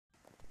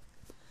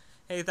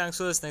Hey, thanks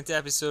for listening to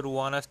episode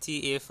 1 of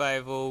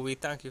TA50. We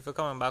thank you for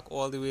coming back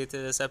all the way to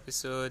this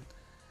episode.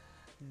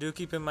 Do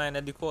keep in mind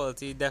that the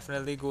quality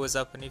definitely goes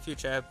up in the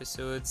future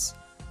episodes.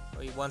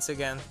 Once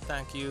again,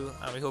 thank you,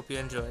 and we hope you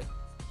enjoy.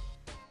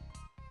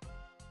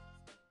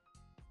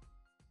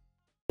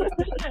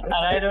 And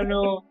I don't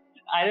know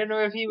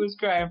if he was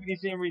crying for the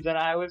same reason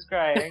I was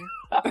crying.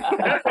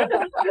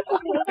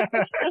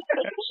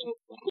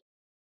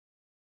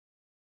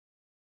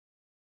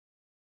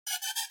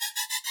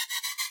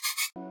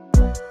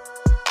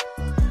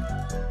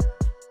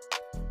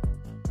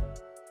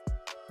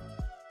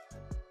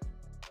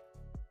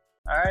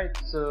 Alright,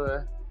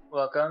 so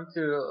welcome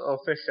to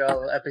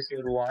official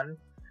episode 1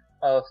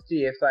 of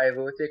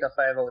TA50, Take a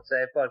 5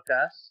 Outside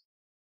podcast.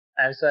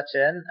 I'm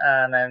Sachin,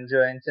 and I'm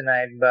joined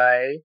tonight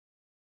by...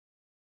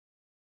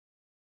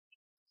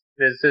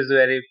 This is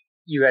where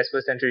you guys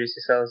first introduce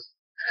yourselves.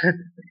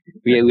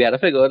 we had to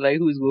figure out like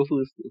who's go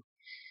first.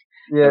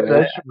 Yeah,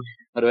 Otherwise, that's true.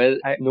 otherwise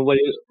I-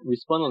 nobody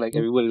respond. Like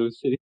everybody will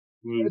say.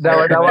 I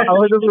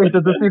was just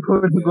waiting to see who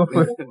would go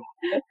first.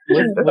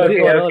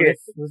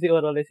 Was the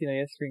order list in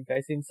your screen? I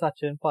seen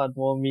Sachin,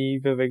 Padmo,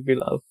 me, Vivek,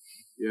 Bilal.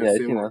 Yeah,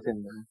 same order.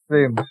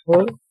 Same.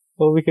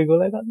 Well, we can go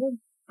like that then.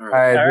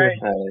 Alright. Alright,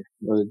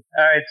 Good.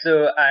 alright,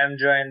 so I'm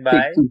joined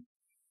by...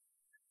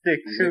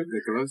 Take two.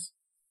 Nicholas?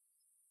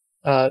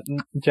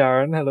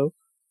 Jaron, hello.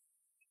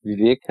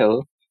 Vivek,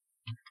 hello.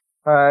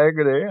 Hi,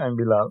 good day. I'm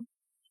Bilal.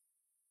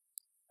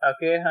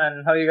 Okay,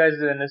 and how you guys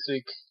doing this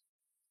week?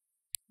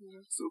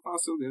 So far,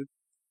 so good.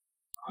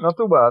 Not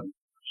too bad.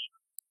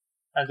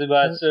 Not too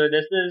bad. So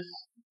this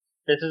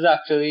is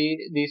actually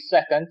the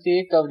second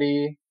take of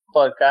the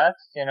podcast,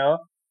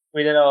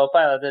 We did our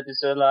pilot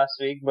episode last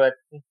week, but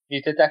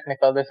due to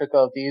technical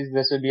difficulties,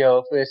 this will be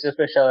our first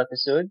official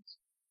episode.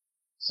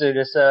 So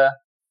just a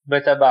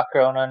bit of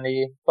background on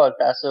the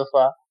podcast so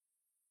far.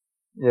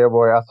 Yeah,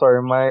 boy. I'm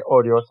sorry, my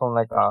audio sound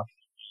like ass.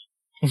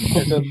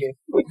 It's okay.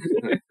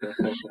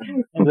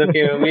 It's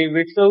okay.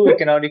 We're still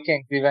working out the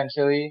kinks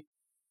eventually.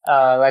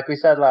 Like we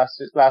said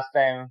last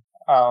time,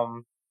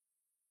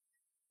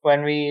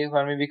 when we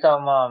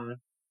become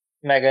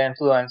mega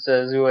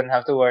influencers, we wouldn't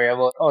have to worry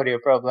about audio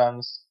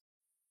problems.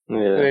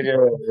 Yeah. We'd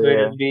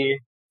just be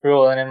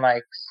rolling in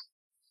mics.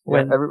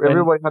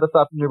 Everybody had to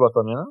start from the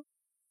bottom, you know?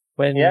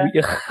 When Yeah.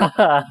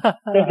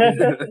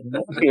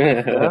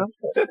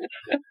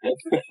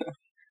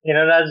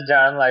 Yeah. That's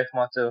Jaron life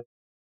motto.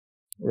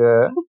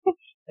 Yeah.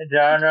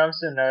 Jaron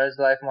Ramsunder's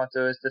life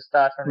motto is to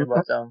start from the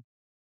bottom.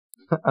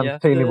 And Yeah,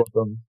 tiny the-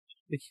 bottom.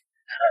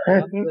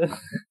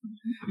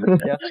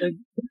 you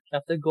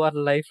have to go at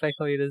life like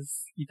how you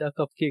just eat a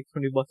cupcake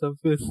from the bottom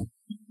first.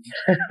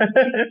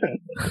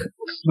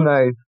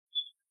 Nice.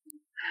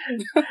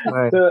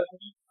 Nice.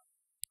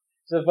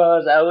 So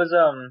fellas, I was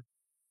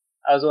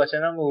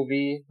watching a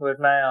movie with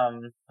my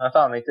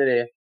family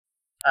today,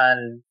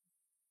 and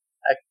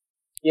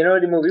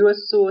the movie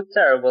was so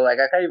terrible. Like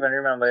I can't even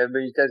remember it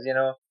because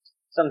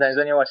sometimes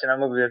when you're watching a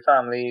movie with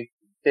family,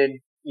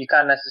 you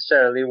can't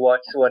necessarily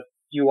watch what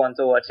you want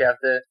to watch. You have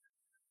to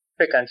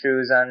pick and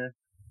choose, and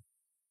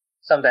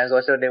sometimes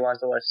watch what they want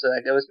to watch. So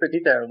like it was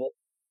pretty terrible.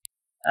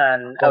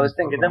 And I was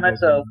thinking to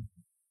myself,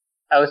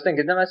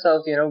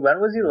 when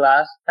was the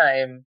last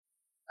time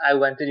I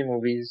went to the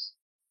movies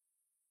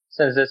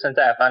since this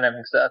entire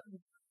pandemic started?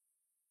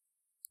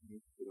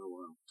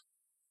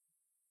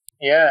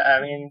 Yeah,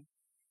 I mean,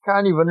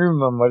 Can't even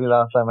remember the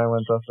last time I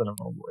went to a cinema,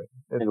 boy.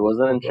 It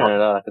wasn't in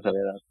Canada, I can tell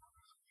you that.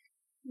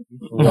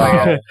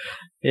 Wow.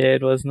 Yeah,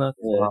 it was not.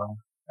 Yeah. Wow.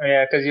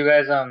 yeah, because you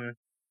guys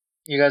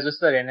were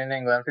studying in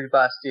England for the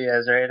past 2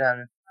 years, right?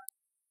 And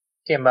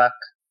came back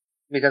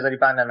because of the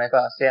pandemic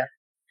last year.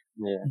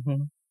 Yeah.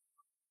 Mhm.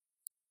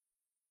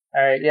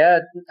 Alright, yeah,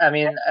 I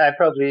mean, I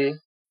probably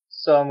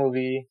saw a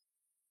movie.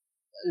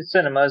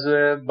 Cinemas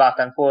were back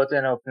and forth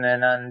in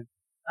opening, and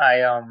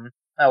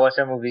I watched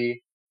a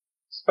movie.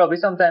 It's probably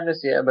sometime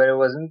this year, but it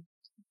wasn't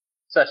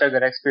such a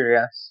good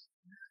experience.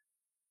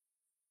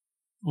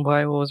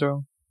 Why? What was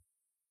wrong?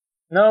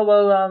 No,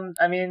 well,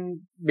 I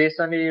mean, based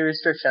on the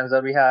restrictions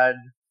that we had,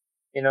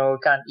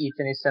 can't eat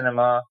in the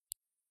cinema,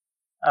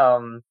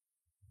 and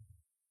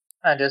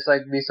just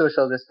like the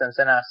social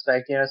distancing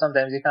aspect,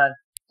 sometimes you can't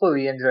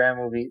fully enjoy a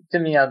movie. To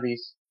me, at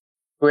least,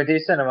 going to the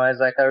cinema is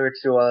like a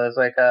ritual. It's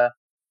like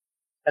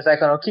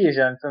an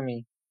occasion for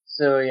me.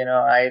 So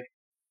I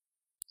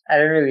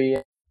didn't really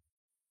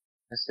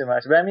miss too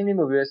much, but I mean the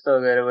movie was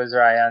still good. It was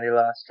Raya and the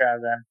Last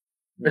Dragon.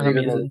 Pretty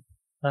good movie.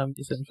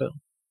 Decent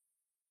film.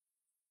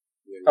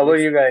 Yeah, How about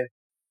you guys?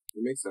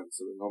 It makes sense.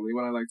 So normally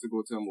when I like to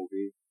go to a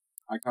movie,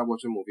 I can't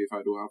watch a movie if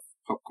I don't have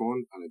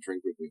popcorn and a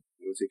drink with me.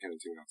 I don't take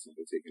anything else. I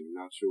don't take any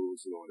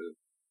nachos, no other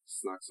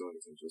snacks or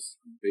anything. Just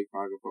a big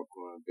bag of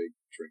popcorn and a big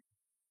drink.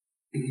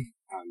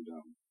 And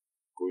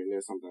go in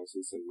there sometimes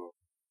to the cinema.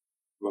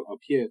 Well,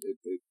 up here,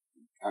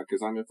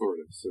 because I'm in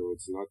Florida, so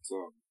it's not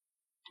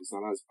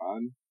as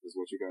bad as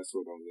what you guys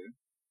saw down there.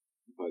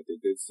 But they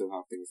did still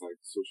have things like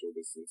social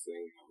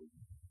distancing.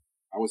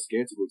 I was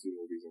scared to go to the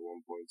movies at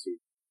one point too.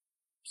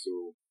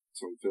 So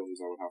some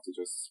films I would have to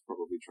just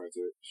probably try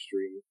to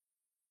stream.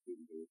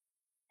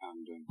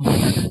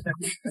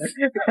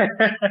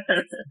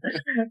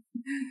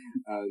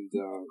 and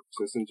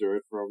just enjoy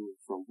it from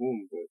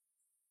home. But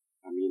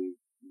I mean,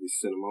 the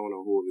cinema on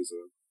a whole is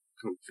a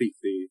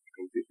completely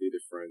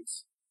different,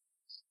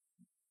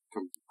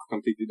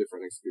 completely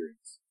different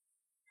experience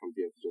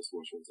compared to just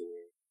watching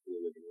it in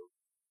your living room.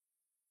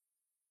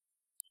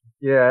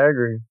 Yeah, I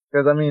agree.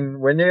 Because I mean,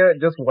 when you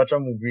just watch a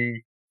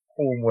movie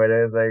home,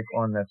 whether it's like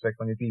on Netflix,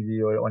 on your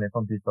TV, or on your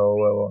computer, or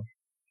whatever,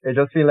 it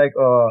just feel like,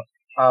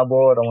 I'm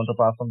bored, I want to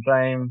pass some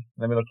time,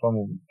 let me look for a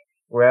movie.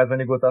 Whereas when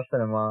you go to a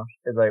cinema,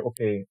 it's like,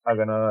 okay, I'm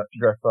gonna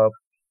dress up,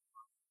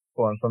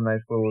 put on some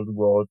nice clothes,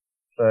 go out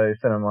to the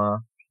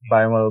cinema,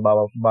 buy a little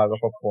bag of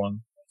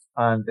popcorn,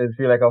 and it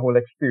feel like a whole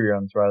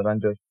experience rather than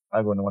just,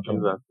 I'm going to watch a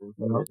movie. Exactly.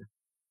 You know?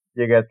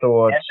 You get to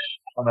watch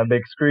on a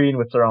big screen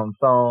with surround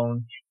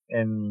sound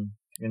in,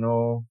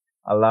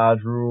 a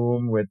large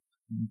room with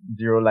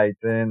zero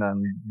lighting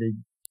and big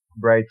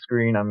bright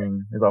screen. I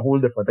mean, it's a whole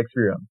different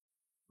experience.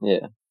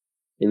 Yeah.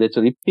 You're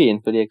literally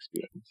paying for the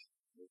experience.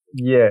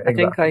 Yeah, I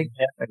think exactly.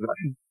 like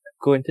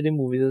going to the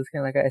movies is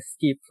kind of like an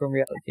escape from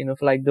reality.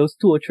 For like those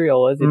 2 or 3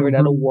 hours, you don't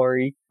have to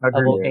worry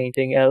about Agreed.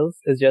 anything else.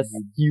 It's just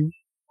you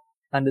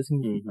and this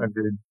movie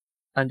Agreed.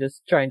 and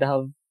just trying to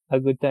have a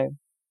good time.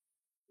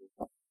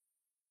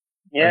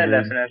 Yeah,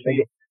 Agreed.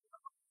 definitely.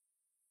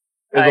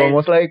 It's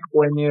almost like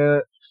when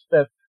you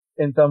step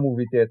into a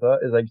movie theater,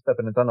 it's like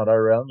stepping into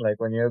another realm. Like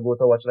when you go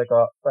to watch like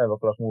a 5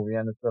 o'clock movie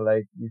and it's still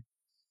like the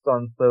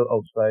sun's still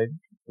outside,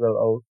 still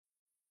out.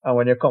 And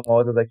when you come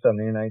out, it's like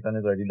suddenly night and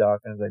it's already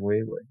dark and it's like,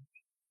 wait.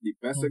 The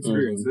best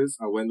experiences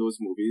are when those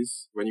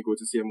movies, when you go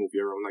to see a movie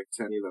around like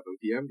 10, 11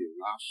 p.m., the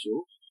last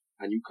show,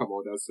 and you come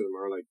out of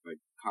cinema like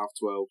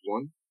 12,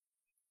 1.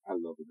 I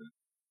love it then.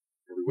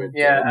 Everywhere.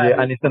 Yeah,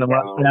 Yeah, and the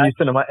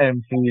cinema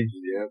empty.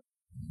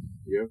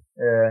 Yep.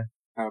 Yeah.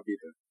 Can't beat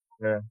that.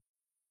 Yeah.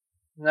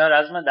 No,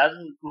 that's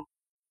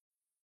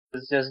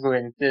it's just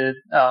going to,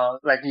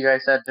 like you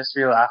guys said, just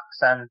relax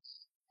and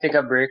take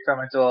a break from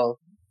it all.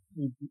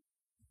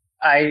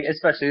 I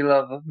especially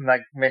love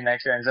like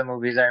midnight showings of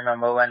movies. I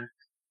remember when,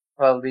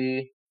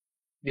 the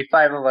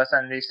 5 of us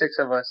and the 6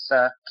 of us,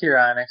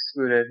 Kieran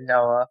excluded,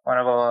 one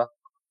of our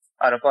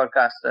other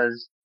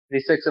podcasters,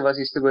 the 6 of us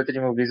used to go to the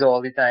movies all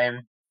the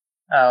time,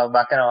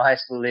 back in our high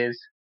school days.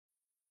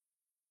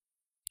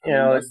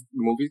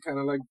 Movies kind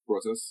of like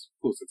brought us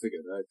closer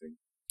together, I think.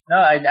 No,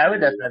 I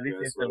would definitely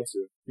say so.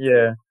 Too.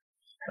 Yeah.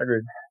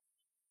 Agreed.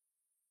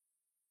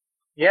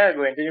 Yeah,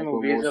 going to the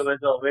movies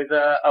was always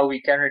a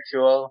weekend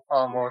ritual,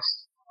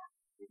 almost.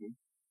 Mm-hmm.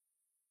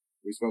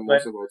 We spent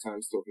most of our time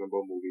talking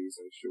about movies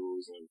and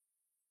shows and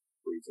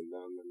rating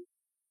them, and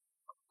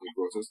it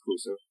brought us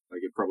closer.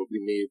 Like it probably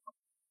made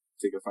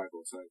take a 5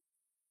 outside.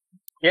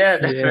 Yeah,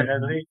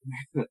 definitely.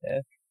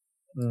 Yeah.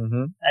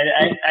 Mm-hmm.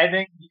 I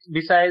think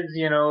besides,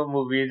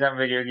 movies and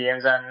video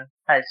games and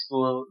high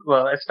school,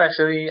 well,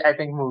 especially I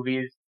think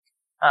movies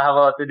have a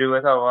lot to do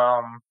with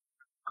our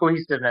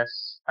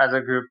cohesiveness as a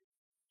group.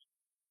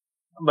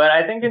 But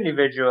I think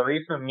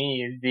individually, for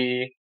me,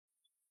 the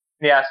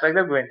aspect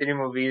of going to the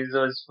movies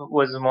was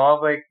more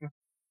of like,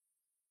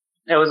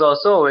 it was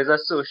also always a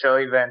social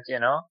event,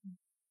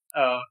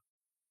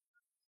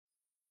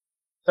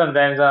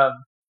 sometimes, I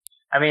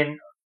mean,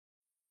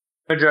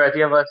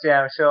 majority of us,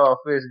 I'm sure, of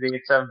his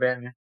dates have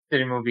been to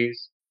the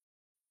movies.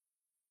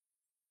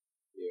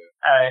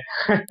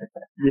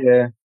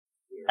 Yeah.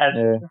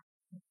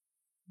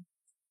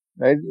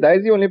 That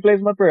is the only place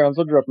my parents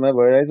will drop me,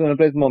 but that's the only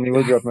place mommy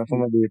will drop me for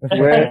my date.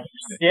 Where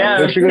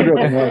she could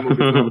drop me?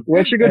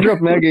 Where she could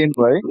drop me again,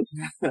 boy?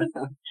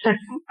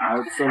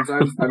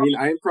 Sometimes, I mean,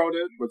 I ain't proud of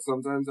it, but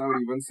sometimes I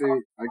would even say,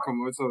 I come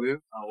out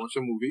earlier, I'll watch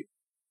a movie,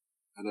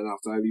 and then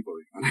after I leave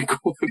early, and I go.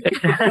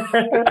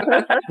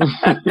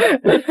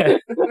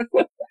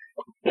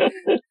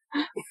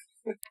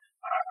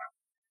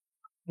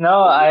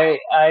 No,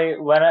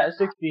 when I was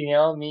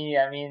 16-year-old me,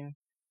 I mean,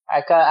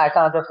 I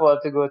can't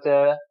afford to go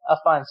to a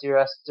fancy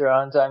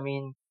restaurant. I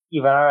mean,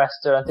 even a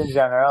restaurant in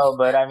general.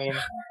 But I mean,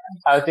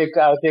 I'll take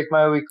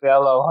my weekly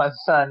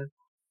allowance and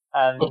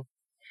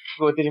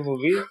go to the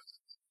movies.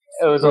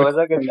 It was always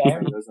a good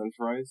time.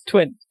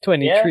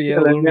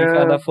 23-year-old me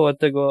can't afford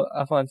to go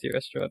a fancy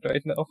restaurant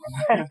right now.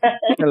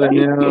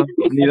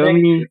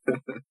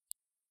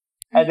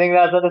 I think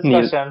that's a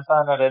discussion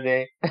for another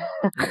day.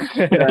 That's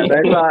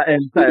an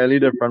entirely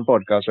different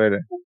podcast right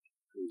there.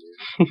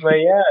 But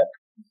yeah,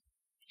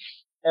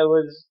 it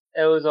was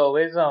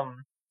always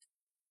an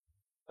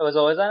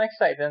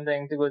exciting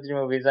thing to go to the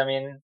movies. I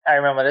mean, I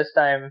remember this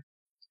time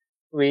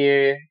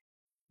when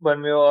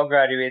we were all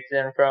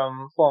graduating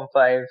from Form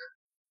 5,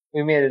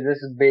 we made it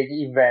this big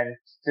event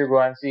to go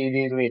and see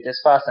the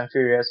latest Fast and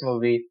Furious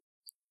movie.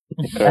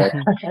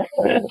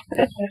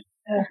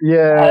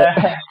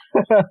 Yeah.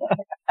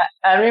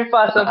 I mean,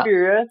 Fast and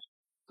Furious.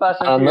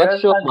 I'm not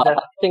sure, but I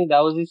think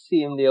that was the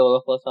same day all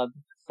of us had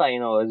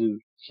signed our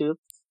shirts.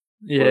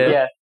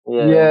 Yeah.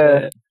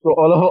 So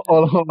all of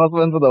us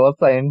went to our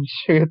signed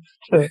shirts.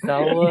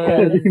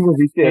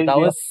 That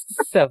was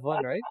 7,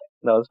 right?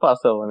 That was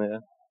past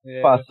 7,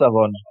 yeah. Past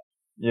 7.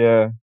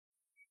 Yeah.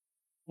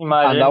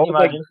 And that was Imagine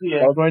that was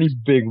seeing, one of the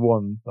big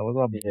ones. That was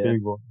a Yeah.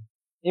 big one.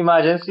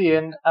 imagine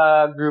seeing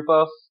a group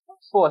of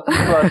 40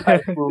 plus high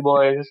school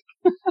boys,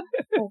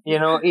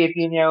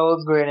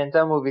 18-year-olds going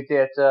into a movie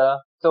theater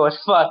to watch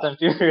Fast and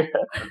Furious.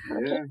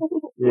 Yeah,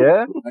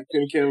 Yeah? I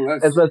couldn't care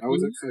less. It's a- I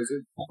was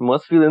excited.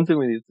 Must feel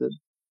intimidated.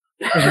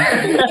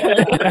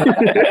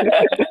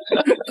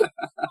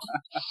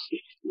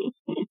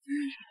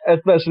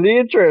 Especially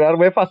in Trinidad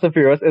where Fast and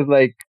Furious is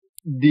like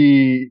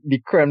the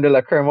creme de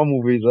la creme of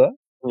movies, huh?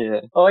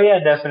 Yeah. Oh yeah,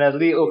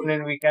 definitely.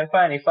 Opening weekend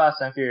for any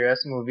Fast and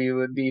Furious movie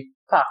would be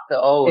packed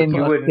out.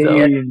 You wouldn't get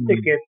Insane.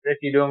 tickets if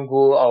you don't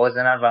go hours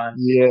in advance.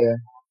 Yeah.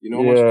 You know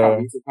how much Yeah.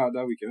 Carlos had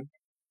that weekend?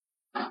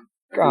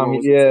 Everyone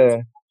was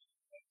Yeah.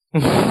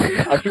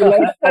 excited. I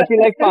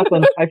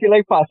feel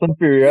like Fast and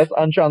Furious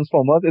and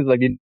Transformers is like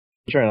the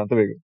Trinidad and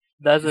Tobago.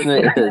 That's it.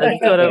 It is.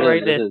 That's sort of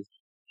right It there. is.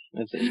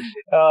 It is.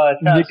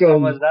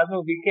 Transformers, that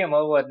movie came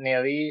out,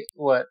 nearly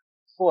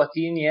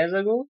 14 years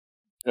ago?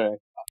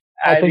 Correct.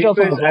 I think the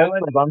Transformers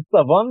first- was on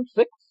 7,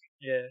 6.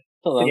 Yeah.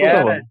 So that's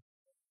Yeah, what the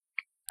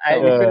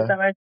Yeah. first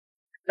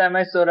time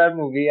I saw that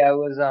movie, I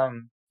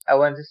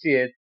went to see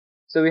it.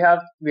 So we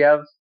have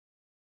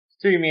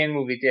 3 main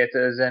movie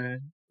theaters,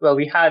 and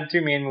we had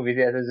 3 main movie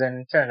theaters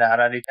in Trinidad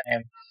at the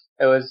time.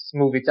 It was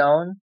Movie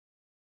Town,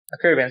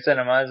 Caribbean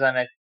Cinemas, and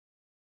it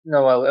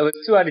was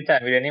 2 at the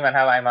time. We didn't even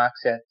have IMAX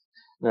yet.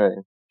 Right.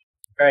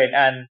 Right,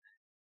 and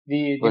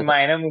the But-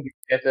 minor movie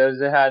theaters,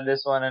 they had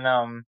this one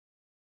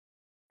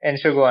in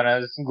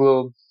Shogunas,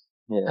 Globe.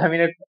 Yeah. I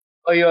mean,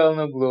 you all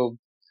know Globe.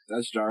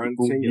 That's Jaron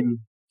thing.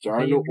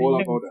 Jaron know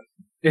all about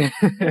that.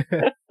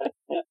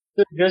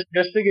 So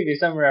just to give you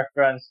some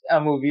reference, a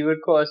movie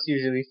would cost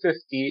usually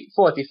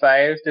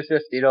 $45 to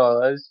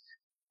 $50.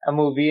 A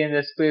movie in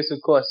this place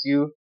would cost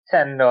you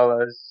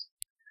 $10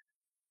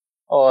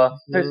 or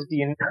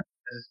 $15.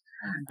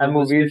 A It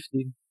was movie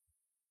 15.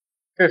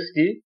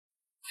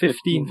 50.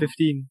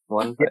 15.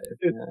 1 5.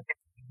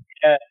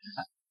 Yeah.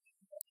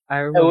 I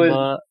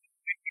remember.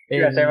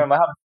 Yes, I remember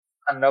having to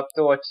stand up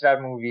to watch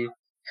that movie.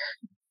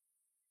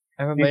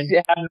 I remember They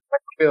had no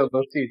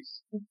available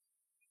seats.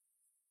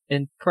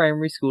 in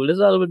primary school. This is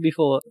a little bit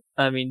before,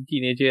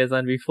 teenage years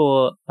and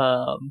before,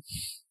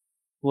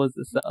 was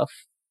the stuff,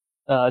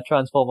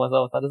 Transformers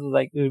out. This was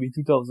like early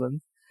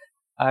 2000s.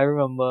 I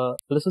remember,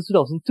 this was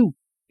 2002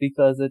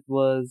 because it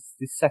was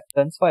the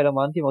second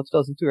Spider-Man came out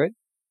 2002, right?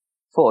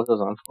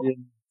 2004.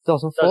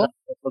 2004?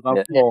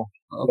 Yeah. 4.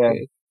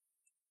 Okay.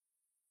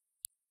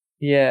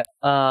 Yeah,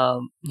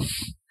 our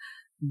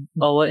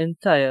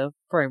entire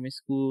primary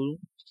school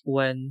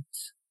went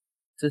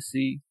to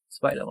see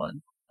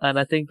Spider-Man. And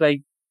I think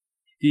like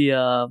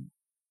I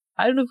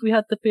don't know if we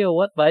had to pay or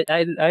what, but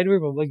I don't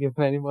remember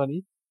giving any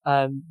money.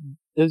 And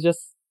it was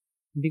just,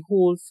 the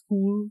whole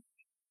school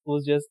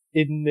was just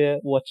in there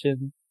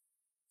watching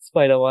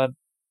Spider-Man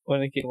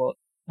when it came out.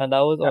 And that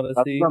was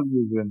honestly That's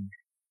amazing.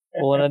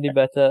 one of the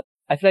better,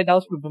 I feel like that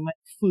was probably my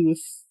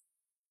first,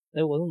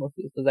 it wasn't my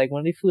first, it was like one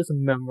of the first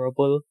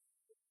memorable,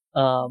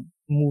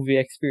 movie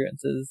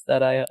experiences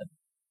that I had.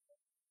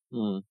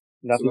 That's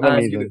So let me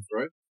ask you amazing. this,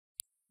 right?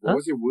 What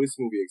was your worst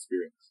movie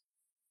experience?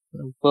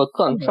 Well,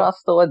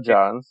 contrast to what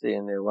John's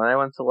saying there, when I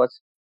went to watch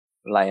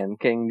Lion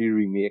King, the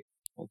remake,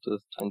 which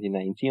was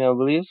 2019, I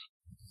believe.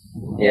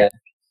 Yeah.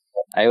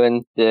 I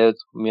went there,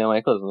 me and my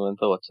cousin went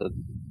to watch it,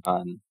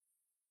 and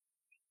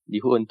the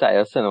whole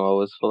entire cinema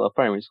was full of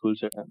primary school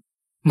children.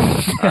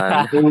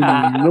 And, and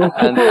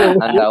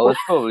that was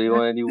probably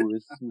one of the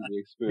worst movie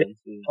experiences.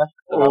 It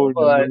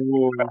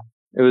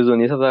was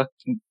only sort of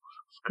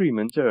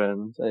screaming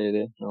children, I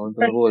did. I was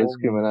always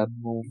screaming at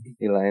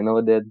the lion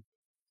over dead.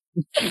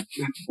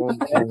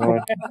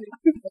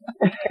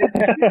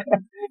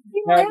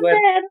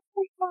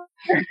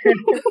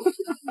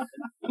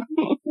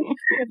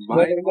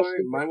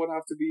 Mine would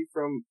have to be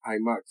from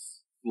IMAX,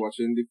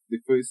 watching the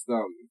first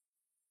what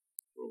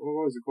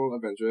was it called?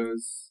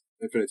 Avengers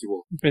Infinity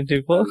War.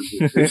 Infinity War?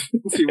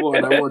 Infinity War,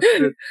 and I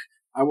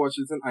watched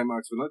it in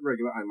IMAX, but not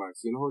regular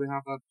IMAX. You know how they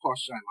have that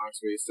posh IMAX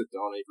where you sit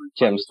down and you recline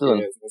your Gemstone.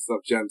 chairs and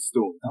stuff.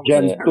 Gemstone. That was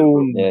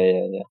Gemstone.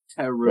 Yeah.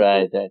 terrible.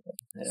 Right. Yeah.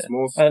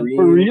 Small And screen.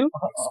 For real?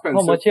 Expensive.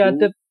 How much you had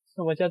food.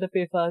 to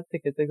pay for a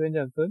ticket to go in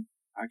Johnson?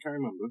 I can't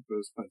remember, but it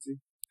was plenty.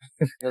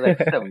 It was like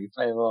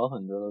 75 or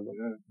 100.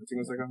 Yeah, I think it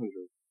was like 100.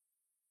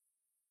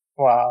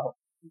 Wow.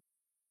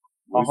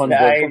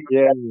 100.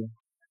 Yeah.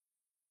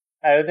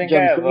 I don't think I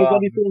Gemstone ever.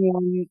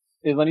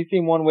 is that the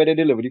same one where they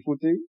deliver the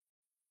food to you?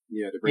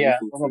 Yeah, they bring Yeah.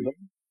 the food to you.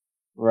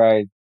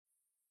 Right.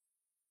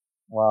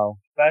 Wow.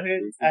 I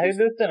heard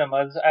those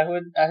cinemas. I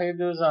heard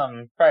those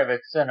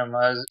private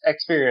cinemas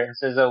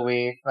experiences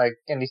away like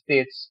in the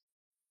States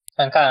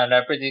and Canada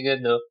are pretty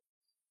good though.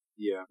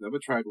 Yeah, I've never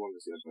tried one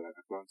this yet, but I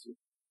plan to.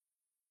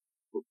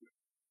 Hopefully.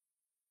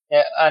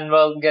 Yeah, and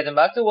getting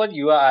back to what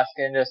you were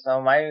asking just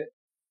now,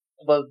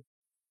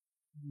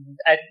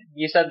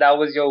 you said that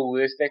was your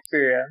worst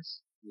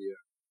experience. Yeah,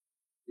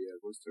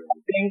 it was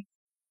terrible.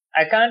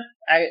 I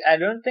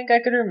don't think I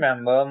could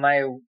remember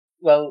I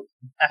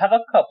have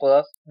a couple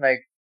of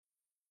like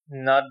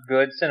not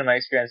good cinema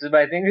experiences,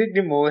 but I think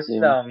the most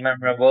Yeah.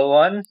 memorable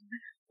one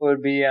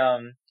would be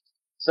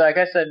so like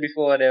I said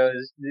before,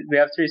 we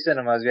have three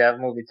cinemas. We have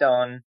Movie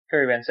Town,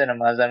 Caribbean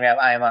Cinemas, and we have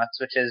IMAX,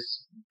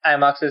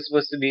 IMAX is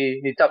supposed to be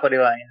the top of the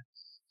line.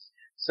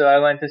 So I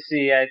went to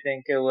see, I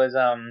think it was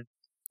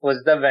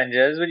The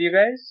Avengers with you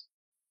guys.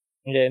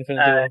 Yeah,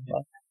 Infinity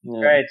War.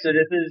 Yeah. Right. So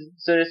this is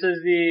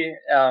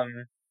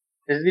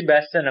the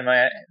best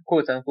cinema,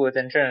 quote unquote,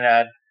 in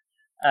Trinidad.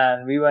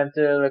 And we went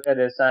to look at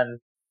this, and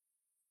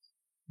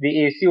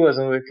the AC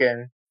wasn't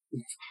working.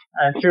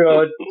 And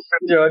throughout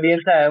the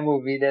entire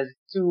movie, there's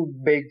two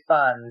big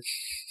fans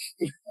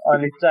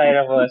on the side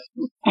of us,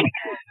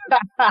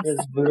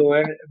 just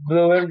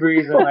blowing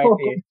breeze in my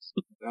face.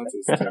 That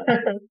is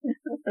terrible.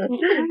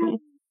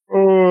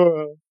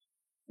 Oh.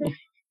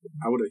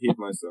 I would have hate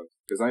myself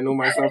because I know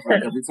myself.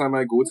 Like every time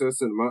I go to a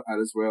cinema, I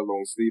just wear a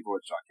long sleeve or a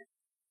jacket.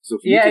 So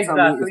if you Yeah, to tell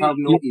me exactly. it's have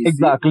no AC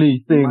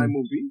Exactly. in my Same.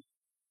 movie,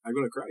 I'm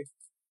gonna cry.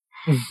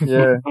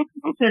 Yeah.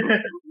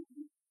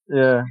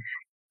 Yeah.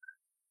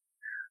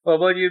 What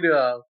about you,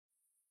 Bilal?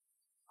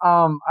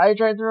 I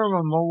try to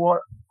remember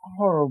what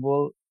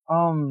horrible.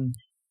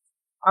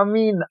 I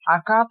mean, I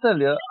can't tell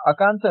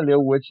you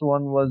which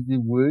one was the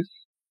worst.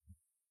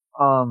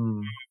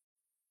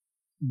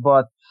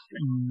 But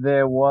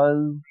there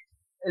was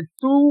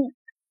two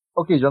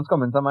occasions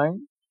coming to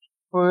mind.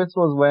 First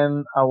was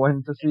when I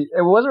went to see.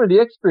 It wasn't really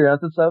the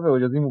experience itself. It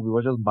was just the movie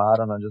was just bad,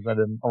 and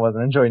I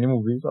wasn't enjoying the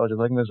movie, so I was just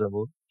like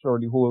miserable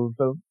throughout the whole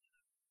film.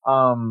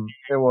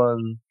 It was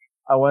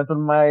I went with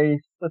my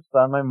sister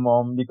and my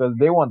mom because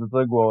they wanted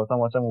to go out and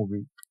watch a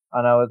movie,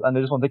 and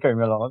they just wanted to carry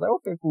me along. I was like,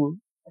 okay, cool.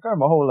 I can't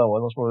remember how old I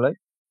was. I was probably like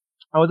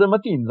I was in my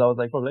teens. I was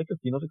like probably like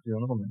 15 or 16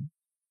 or something.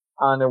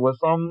 And it was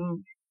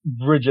some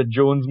Bridget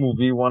Jones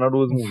movie, one of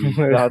those movies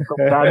that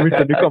had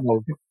recently come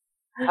out.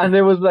 And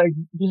it was like,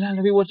 Bilal,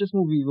 let me watch this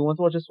movie. We want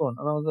to watch this one.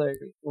 And I was like,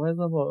 what is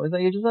that about? It's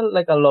like, it's just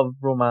like a love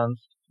romance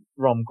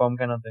rom-com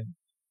kind of thing.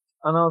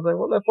 And I was like,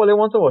 well, if they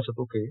want to watch it,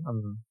 okay.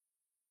 And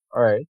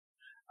alright.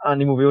 And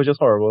the movie was just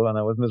horrible, and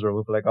I was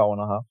miserable for like an hour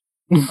and a half.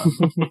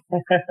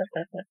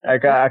 I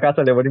can't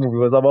tell you what the movie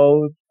was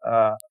about.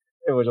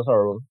 It was just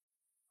horrible.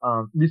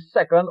 The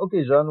second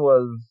occasion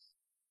was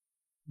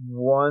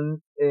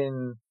one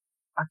in,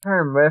 I can't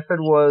remember if it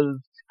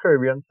was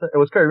Caribbean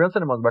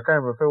Cinemas, but I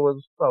can't remember if it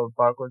was South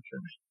Park or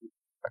Trinity.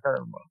 I can't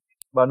remember.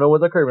 But I know it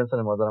was a Caribbean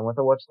Cinemas, and I went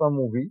to watch some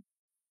movie.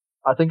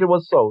 I think it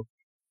was South.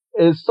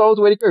 Is South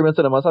where the Caribbean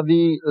Cinemas have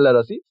the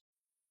leather seats?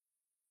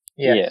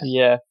 Yes.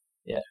 Yeah.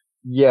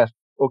 Yes.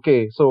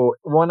 Okay, so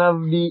one of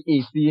the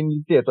AC in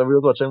the theater we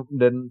was watching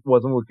then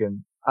wasn't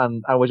working,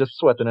 and I was just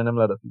sweating in them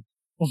leather seats.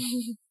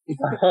 It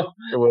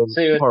was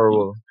So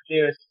horrible.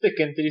 you were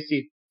sticking to the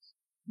seat.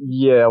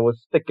 Yeah, I was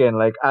sticking.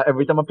 Like,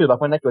 every time I peeled off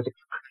my neck, it was like,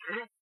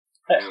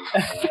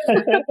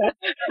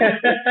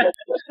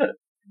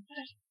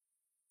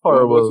 What was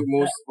horrible.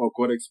 your most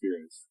awkward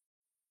experience?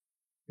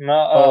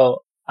 No,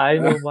 I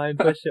know mine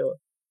for sure.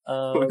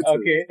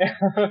 okay.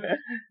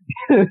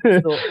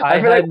 So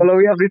I feel like all of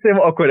we have the same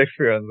awkward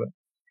experience.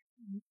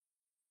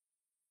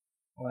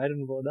 I don't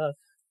know about that.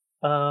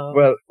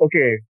 Well,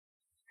 okay.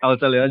 I'll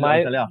tell you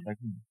My- after.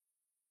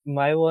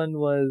 My one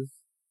was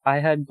I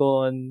had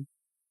gone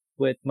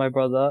with my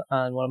brother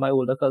and one of my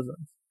older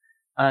cousins,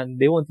 and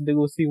they wanted to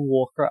go see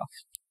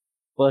Warcraft,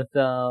 but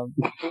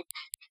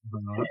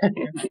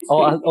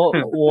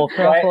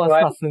Warcraft or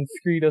Why- Assassin's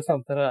Creed or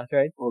something like that,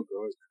 right? Oh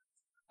god.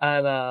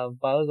 And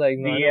but I was like,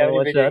 no, I The don't want to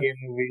watch video that game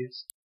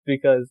movies.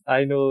 because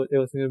I know it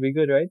was going to be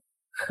good, right?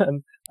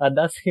 And at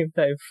that same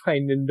time,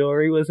 Finding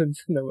Dory was in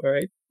cinema,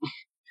 right?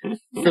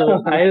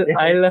 So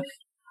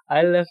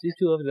I left the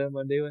two of them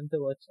and they went to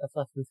watch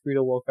Assassin's Creed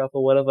or Warcraft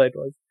or whatever it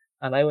was,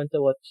 and I went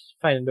to watch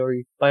Finding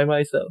Dory by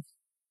myself.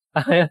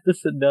 I had to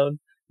sit down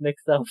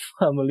next to a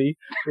family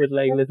with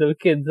like little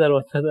kids and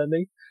whatnot,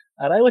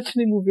 and I watched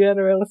the movie and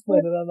I was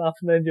smiling and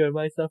laughing and enjoying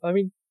myself. I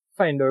mean,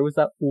 Finding Dory was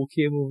an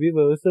okay movie,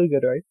 but it was still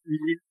good, right?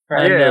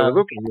 And, Yeah, it was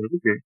okay. It was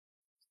okay.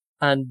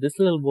 And this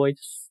little boy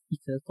just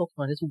eating his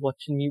popcorn, just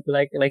watching me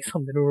like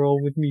something wrong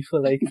with me for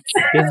like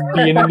just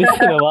being in the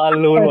cinema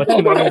alone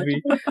watching a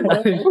movie.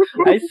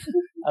 And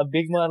a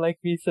big man like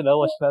me sitting there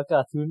watching a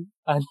cartoon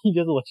and he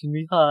just watching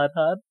me hard. I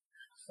was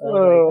like,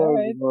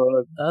 alright,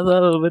 God. that's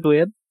a little bit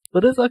weird,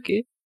 but it's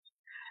okay.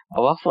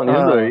 I have a funny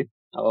story.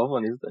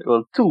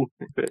 Well, two.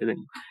 I think.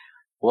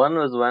 One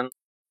was when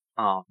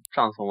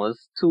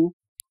Transformers 2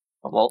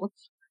 come out.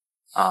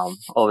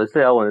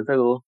 Obviously I wanted to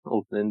go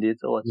opening day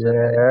to watch it.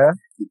 Yeah.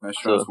 The best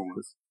So-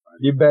 Transformers.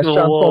 The best Whoa,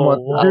 Transformers.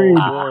 whoa, Agreed.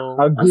 whoa.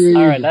 Agreed.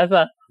 Alright, that's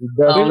a The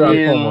best I mean,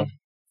 Transformers.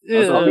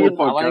 That's a I whole mean, I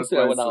podcast want to explain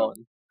by about that itself.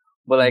 one.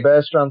 But like,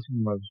 Best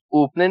Transformers.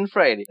 opening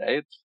Friday,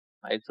 right?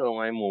 I told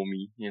my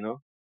mommy,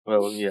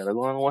 well, we gotta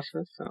go and watch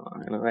this.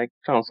 Like,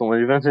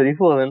 Transformers Event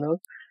 34,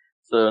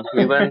 So,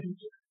 we went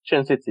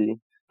Trin City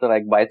to,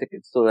 like, buy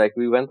tickets. So, like,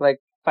 we went, like,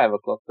 5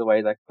 o'clock to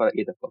buy, like, for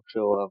 8 o'clock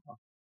show or whatever.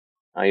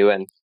 And we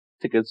went,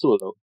 tickets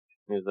sold out.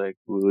 He was like,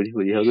 what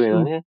the hell going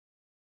on here?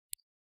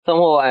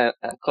 Somehow,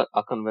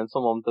 I convinced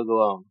my mom to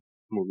go,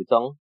 Movie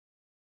Town.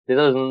 They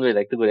doesn't really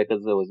like to go there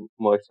because it was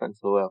more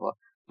expensive or whatever.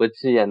 but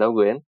she ended up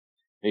going.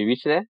 We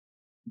reached there.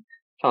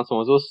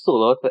 Transformers was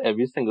sold out for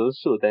every single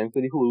showtime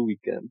for the whole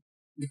weekend.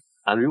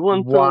 And we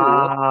want to know what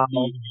Wow.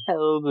 the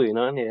hell going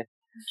on here.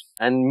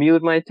 And me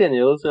with my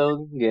 10-year-old self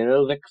getting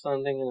real vexed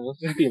and thing,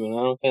 screaming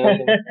and kind of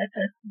thing.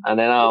 And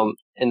then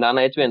in that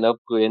night we ended up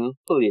going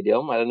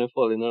Palladium. I don't know if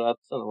you know that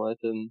cinema,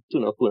 it's in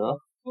Tunapuna.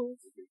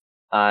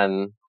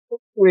 And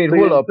Wait,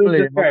 hold up. Please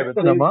Play describe it.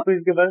 cinema.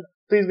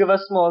 Please give a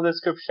small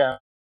description.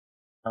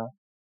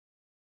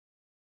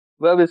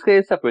 well, basically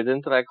it's separated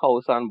into like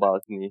house and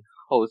balcony.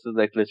 House is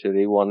like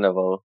literally one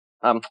level.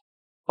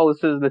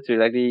 House is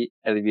literally like the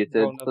elevated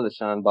Ground level.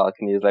 position and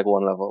balcony is like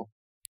one level.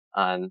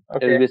 And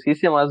Okay. it's basically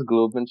same as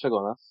Globe in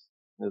Chagonas.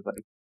 It's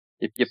like,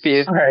 if you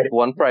pay Right.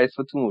 one price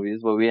for 2 movies,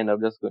 but we end up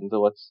just going to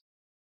watch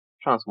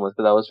Transformers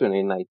because that was showing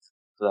at night.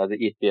 So that's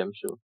the 8 p.m.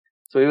 show.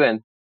 So we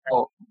went,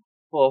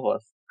 four of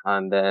us,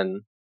 and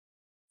then,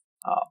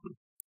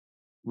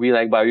 we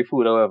like buy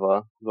food or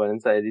whatever, going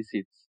inside the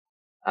seats,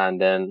 and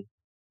then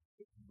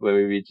when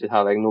we reached, it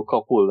had like no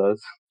cup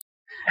holders.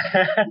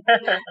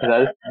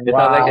 It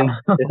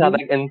had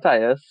like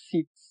entire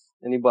seats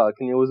in the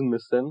balcony was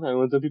missing. I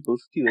wanted people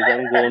steal it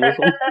and go on or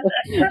something.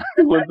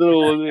 I wanted to know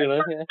what was going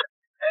on here.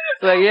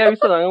 So like, yeah, we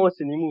sat down and watched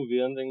the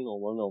movie and then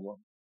normal.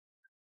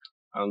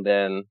 And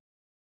then,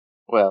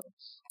 well,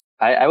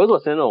 I was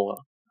watching it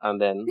normal. And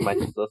then my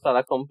sister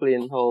started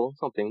complaining how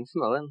something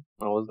smelling.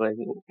 I was like,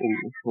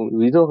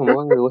 we talking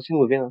about? We're watching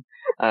movie now.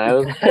 And I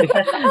was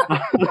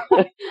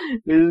like,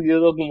 this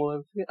girl talking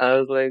about. And I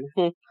was like,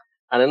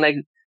 And then like,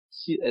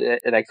 she,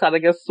 it like started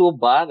to get so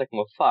bad, like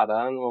my father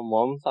and my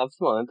mom started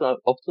smelling it. Up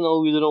to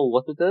now, we don't know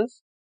what it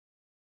is.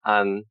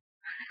 And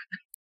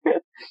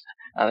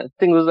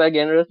things was like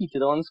getting real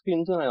heated on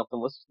screen too, and I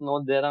was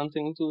not there and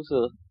thing too,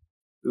 so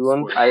we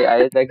want,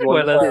 I like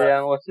want to stay there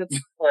and watch it.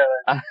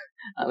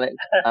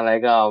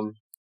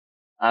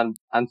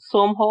 And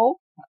somehow,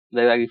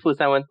 like the first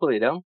time I went to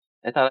Palladium,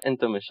 it had an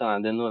intermission and I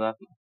didn't know that.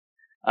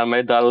 And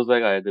my dad was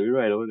like, alright, we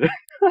right over there.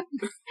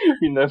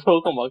 He never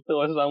come back to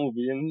watch that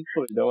movie in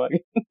Palladium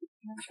again.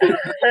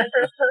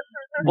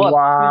 But,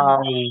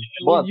 Wow.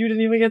 but, You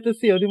didn't even get to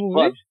see the movie?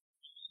 but,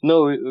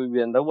 no,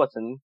 we ended up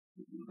watching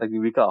like the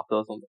week after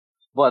or something.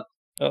 But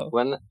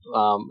when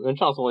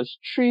Transformers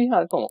 3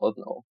 had come out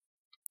now,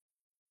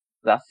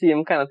 that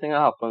same kind of thing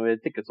happened where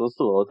tickets were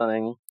sold out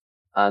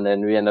and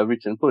then we ended up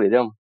reaching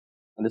Palladium.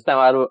 And this time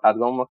I'd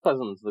gone with my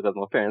cousins because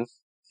my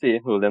parents say,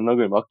 well, they're not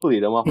going back to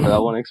Palladium after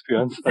that one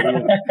experience.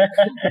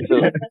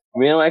 So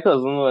me and my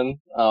cousin went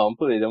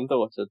Palladium to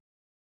watch it.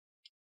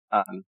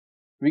 And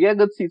we get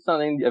good seats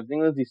and everything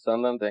was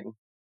decent and thing.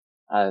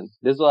 And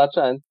this is what I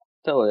try and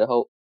tell you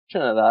how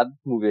Trinidad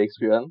movie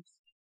experience,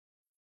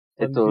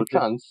 it will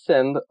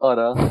transcend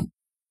other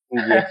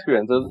movie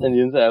experiences in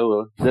the entire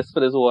world. Just for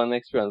this one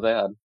experience I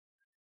had.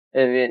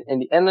 And in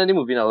the end of the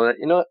movie now,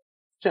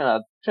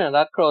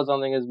 Trinidad crowds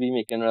and things be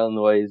making real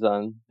noise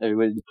and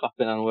everybody be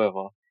clapping and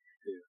whatever.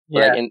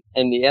 Yeah. But like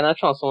in the end of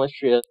Transformers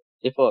 3,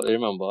 if I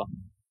remember,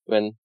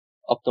 when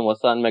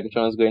Optimus and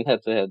Megatron was going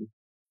head to head,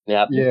 they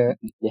had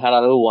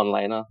a little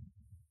one-liner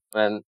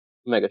when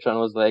Megatron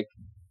was like,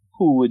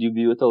 who would you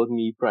be without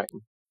me,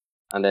 Prime?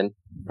 And then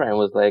Prime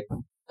was like,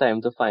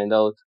 time to find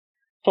out.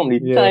 From the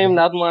time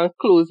that man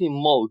closed his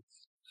mouth,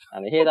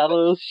 and I hear that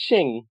little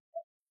shing,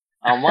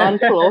 a man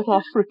pull out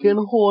a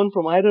freaking horn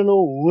from I don't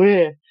know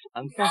where,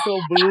 and start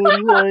to blow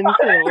the horn in the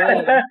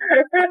cinema.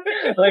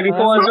 Like the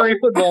horns during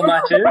football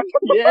matches.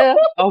 Yeah,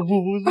 a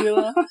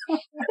vuvuzela.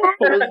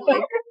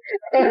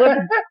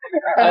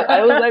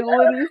 I was like,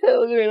 what the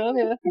hell going on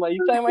here? By the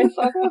time I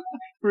sat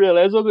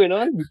realized what's going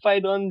on, the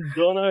fight done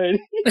already.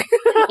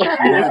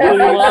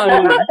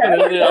 I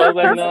was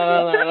like,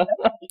 no.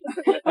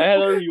 I had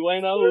to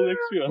rewind that whole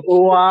experience.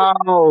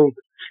 Wow.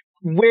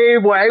 Wait,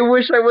 boy, I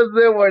wish I was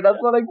there, boy.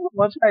 That's not like so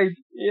much hype.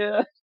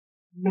 Yeah.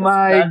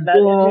 My That is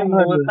the God.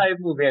 most hype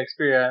movie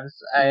experience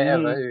I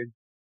ever heard.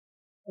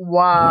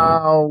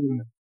 Wow.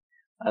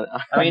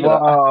 I mean,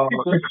 Wow.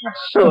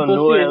 Sure,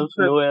 no one else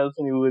in the world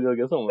will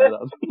get something like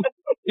that.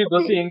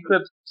 people seeing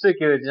clips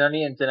circulating on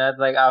the internet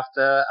like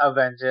after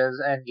Avengers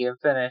Endgame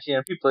finished,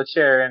 people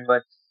cheering,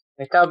 but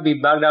it can't be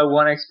back that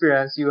one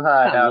experience you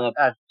had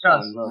at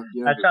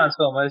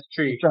Transformers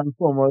 3.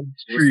 Transformers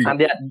 3.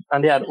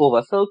 And they had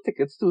oversold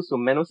tickets too, so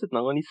men were sitting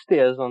on the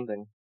stairs and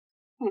things.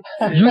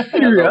 You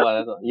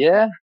serious?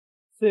 Yeah.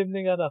 Same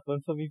thing had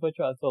happened for me for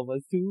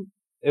Transformers 2.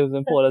 It was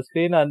in Port of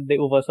Spain and they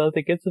oversold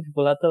tickets, so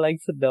people had to like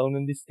sit down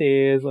in the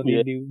stairs on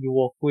the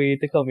walkway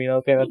to come in,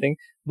 kind of thing.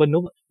 But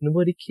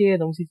nobody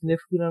cared. I'm sitting there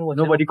food and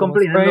watching. Nobody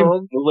complaining,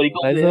 dog. Nobody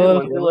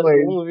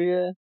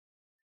complaining.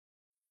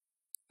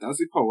 That's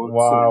the power.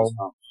 Wow.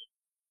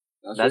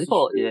 That's the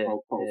power.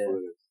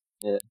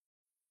 Yeah.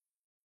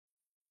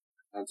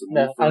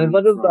 And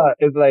what is that?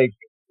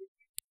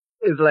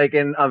 It's like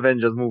in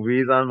Avengers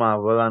movies and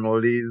Marvel and all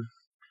these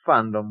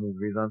fandom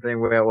movies and things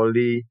where all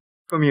the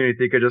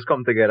community could just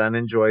come together and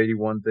enjoy the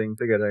one thing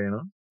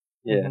together,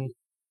 Yeah.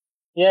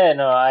 Yeah,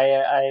 no,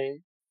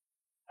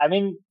 I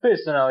mean,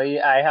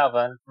 personally, I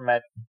haven't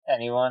met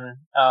anyone,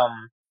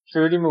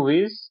 through the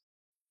movies.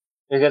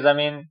 Because, I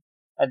mean,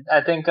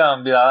 I think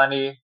Bilal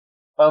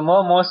and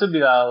more so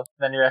Bilal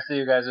than the rest of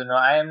you guys would know.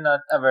 I am not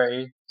a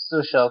very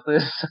social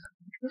person.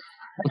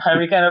 I'm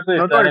the kind of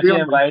person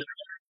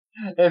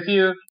if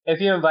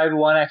you invite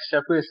one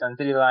extra person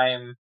to the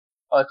Lime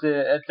or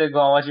to go and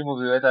watch a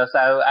movie with us,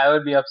 I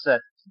would be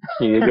upset.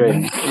 You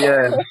agree?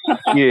 Yeah.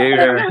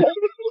 Yeah.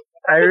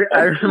 I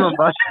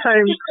remember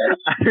time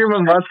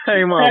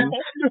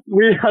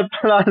we had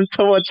planned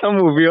to watch a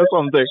movie or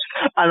something,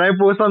 and I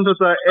post on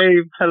Twitter,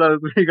 "Hey fellas,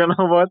 we're gonna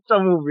watch a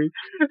movie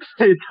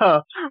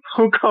later.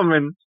 Who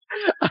coming?"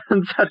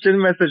 And Sachin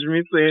messaged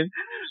me saying,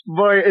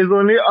 "Boy, it's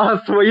only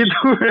us. What you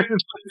doing?"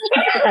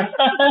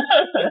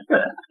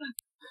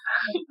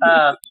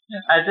 I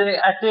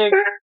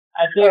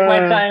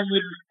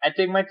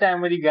take my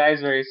time with the guys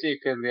very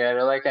secretly. I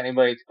don't like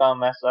anybody to come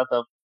mess that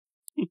up.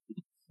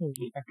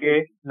 Okay,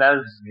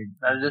 that's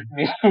just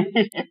me.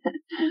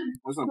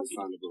 That's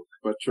understandable.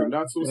 But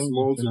Trinidad's so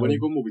small, so when you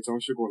go movie town,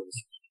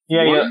 Chigolas.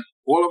 Yeah.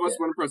 All of us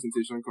went to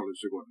presentation in college,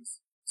 Chigolas.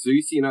 So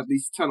you've seen at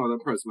least 10 other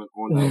person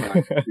on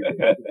that.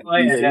 Oh,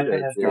 yeah,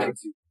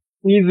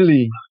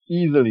 definitely.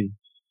 Easily.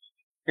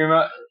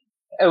 Remember,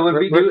 it would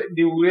be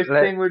the worst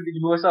thing would be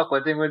the most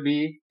awkward thing would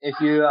be if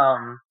you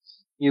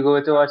you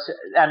go to watch,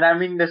 and I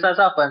mean this has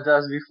happened to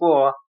us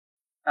before.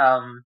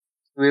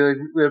 We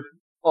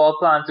all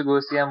planned to go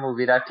see a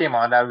movie that came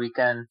out that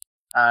weekend,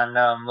 and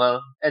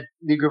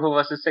the group of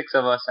us is 6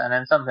 of us, and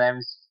then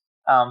sometimes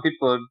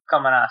people would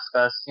come and ask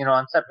us,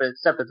 and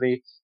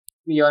separately,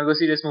 you want to go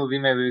see this movie?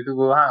 Maybe we could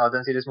go hang out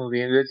and see this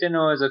movie. And we would say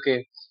no, it's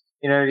okay.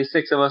 The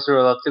 6 of us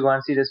roll up to go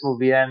and see this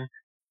movie, and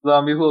lo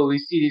and behold, we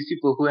see these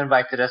people who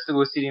invited us to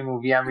go see the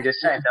movie, and we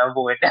just trying to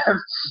avoid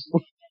them.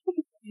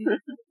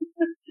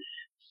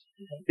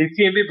 The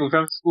same people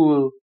from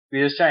school, we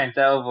just trying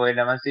to avoid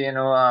them and say,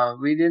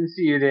 we didn't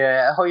see you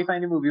there. How you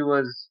find the movie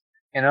was,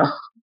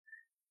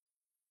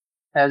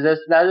 That's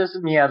just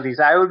me at least.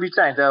 I would be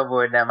trying to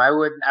avoid them. I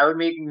would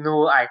make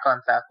no eye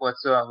contact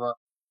whatsoever.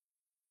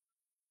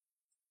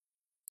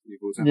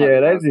 Yeah,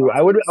 that's you.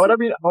 I was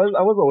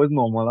always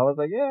normal. I was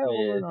like, yeah.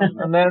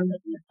 And then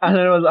I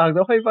was asked,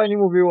 how you find the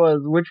movie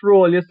was, which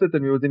role you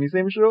sitting with? Was in the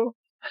same show?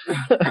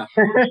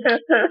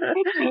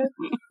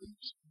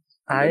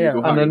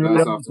 And then we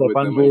have to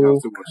watch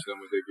them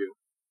with their girl.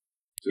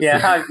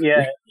 Yeah.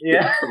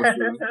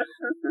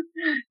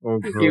 Oh,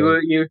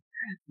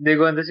 they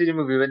go to see the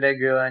movie with their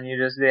girl, and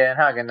you're just there and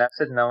hugging that,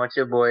 sitting down with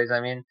your boys.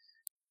 I mean,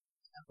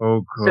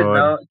 oh sitting god.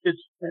 down.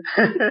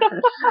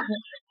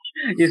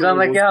 You sound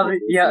like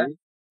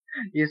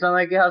you sound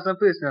like you have some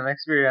personal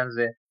experience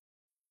there.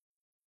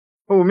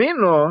 Oh, me?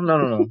 No.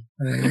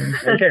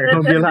 Okay,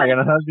 don't be like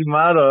that. That's the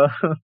matter.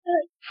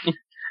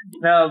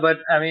 No, but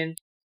I mean,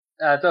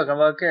 talking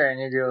about carrying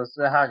your girls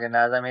to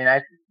Häagen-Dazs, I mean,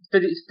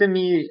 to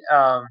me,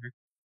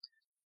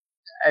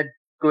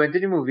 going to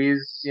the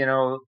movies,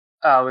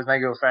 with my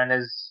girlfriend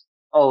is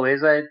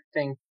always, I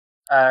think,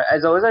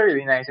 it's always a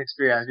really nice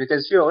experience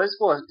because she always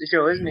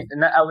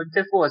I wouldn't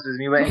say forces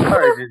me, but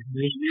encourages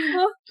me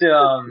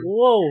to,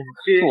 Whoa.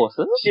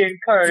 she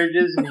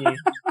encourages me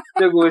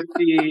to go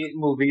see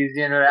movies,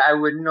 that I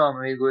wouldn't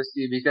normally go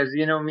see because,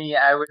 me,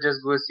 I would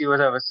just go see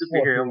whatever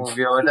superhero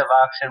movie or whatever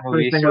action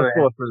movie showing.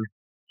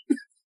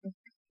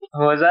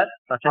 What was that?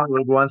 Sachin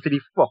will go and see the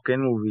fucking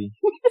movie.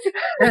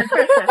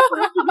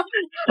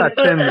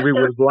 Sachin, we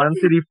will go and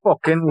see the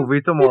fucking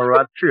movie tomorrow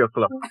at 3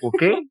 o'clock,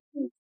 okay?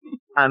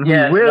 And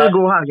we will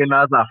go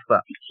Häagen-Dazs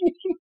after.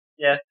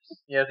 Yes,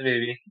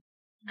 baby.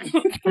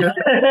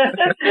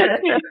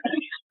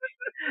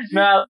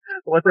 No,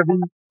 whatever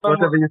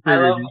you say,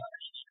 baby.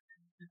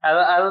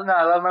 I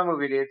love my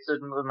movie dates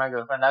with my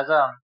girlfriend.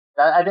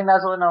 I think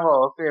that's one of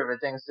our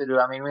favorite things to do.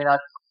 I mean, we're not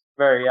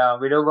very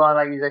we don't go on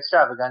like these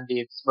extravagant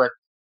dates, but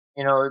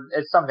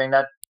it's something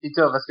that the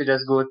 2 of us could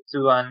just go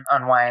to and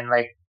unwind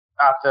like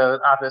after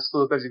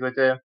school because we go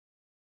to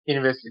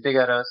university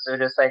together. So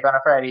just like on a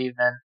Friday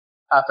evening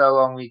after a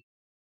long week,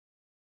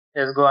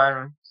 just go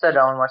and sit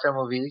down and watch a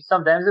movie.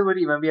 Sometimes it would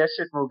even be a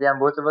shit movie, and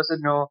both of us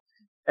would know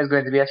it's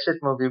going to be a shit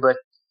movie, but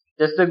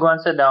just to go and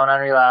sit down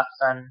and relax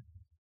and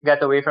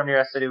get away from the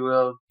rest of the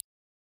world.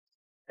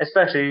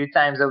 Especially the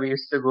times that we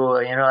used to go,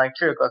 like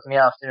 3 o'clock in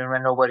the afternoon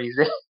when nobody's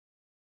there.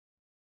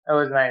 That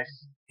was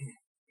nice.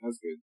 That's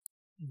good.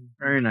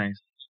 Very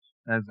nice.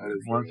 That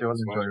is once you all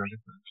enjoy it.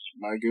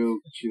 My girl,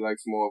 she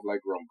likes more of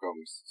like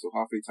rom-coms, so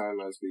half the time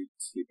I be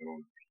sleeping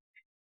on.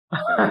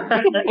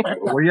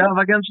 What do you have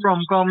against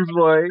rom-coms,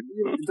 boy?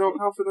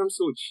 Half of them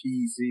so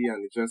cheesy,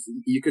 and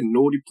you can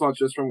know the plot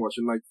just from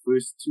watching like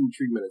first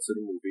 2-3 minutes of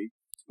the movie.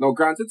 Now,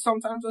 granted,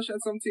 sometimes I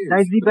shed some tears.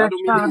 That's the best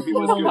part.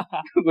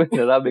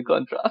 That'll be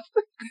contrast.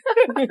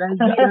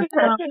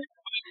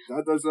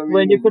 That doesn't mean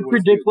when you could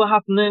predict what's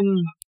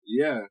happening.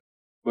 Yeah,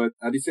 but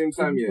at the same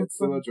time, it's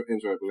still an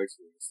enjoyable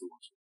experience to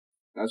watch it.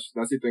 That's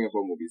the thing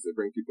about movies; they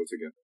bring people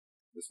together,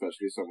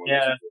 especially someone.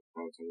 Yeah.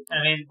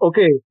 I mean,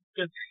 okay.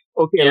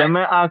 Let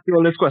me ask you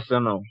all this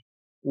question now.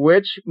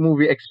 Which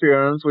movie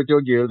experience with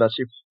your girl that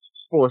she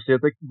forced you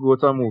to go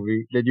to a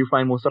movie did you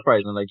find most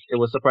surprising? Like it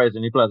was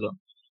surprisingly pleasant.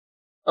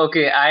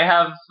 Okay, I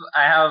have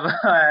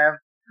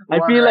I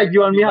one feel like right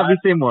you off and the me have bat.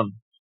 the same one.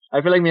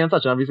 I feel like me and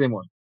Sachin have the same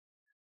one.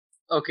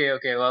 Okay,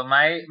 okay. Well,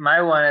 my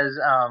one is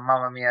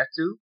Mamma Mia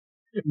 2.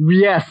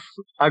 Yes,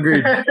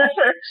 agreed.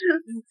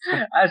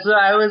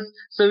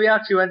 So we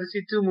actually went to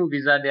see two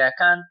movies that day.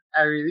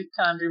 I really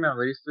can't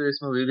remember the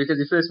first movie because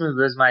the first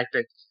movie was my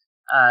pick,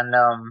 and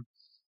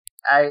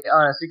I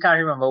honestly can't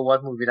remember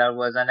what movie that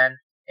was. And then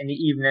in the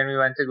evening we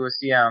went to go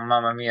see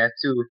Mamma Mia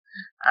 2,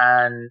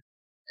 and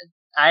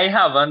I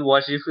haven't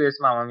watched the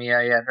first Mamma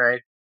Mia yet,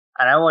 right?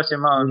 And I watched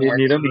Mamma Mia 2.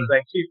 Neither me.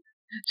 Like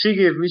she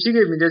gave me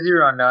just the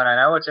rundown, and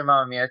I watched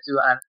Mamma Mia 2,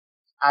 and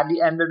at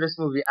the end of this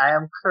movie, I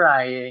am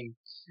crying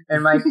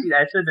in my seat.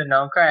 I sit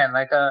down crying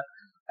like a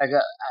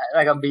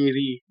like a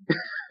baby.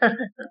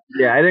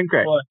 Yeah, I didn't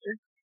cry. What?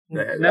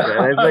 That's No.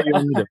 like you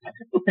and me.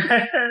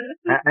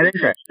 I didn't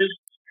cry.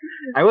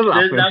 I was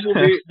laughing.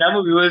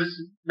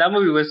 That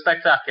movie was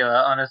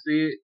spectacular.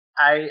 Honestly,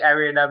 I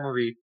read that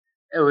movie.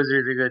 It was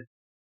really good.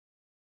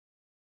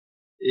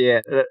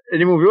 Yeah,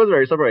 the movie was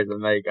very surprising.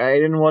 Like, I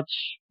didn't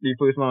watch the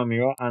first Mamma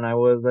Mia, and I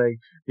was like,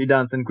 the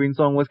Dancing Queen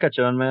song was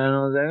catching on me, and I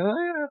was like, oh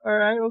yeah,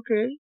 alright,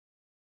 okay.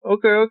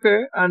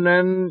 And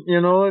then,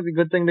 the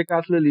good thing they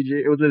cast Lily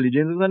James, it was Lily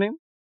James, is her name?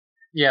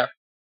 Yeah.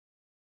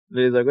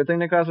 There's a good thing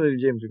they cast Lily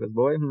James, because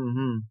boy,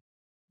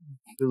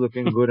 she's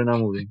looking good in that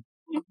movie.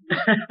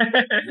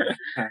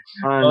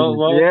 And,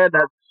 well, yeah,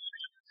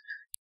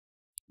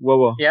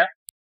 whoa. Yeah.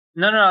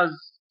 No,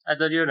 I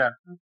thought you were done.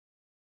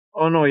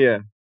 Oh no, yeah.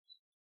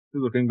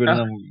 She's looking good in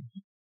that movie.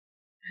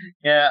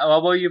 Yeah. What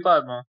about you,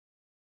 Padma?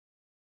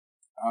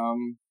 I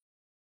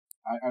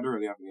don't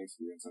really have any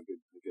experience. I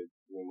could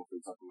name off the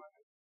top of my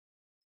head.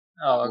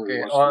 Oh,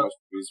 okay. Watched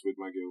movies with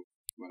my girl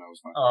when I was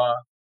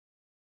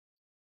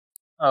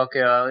 5.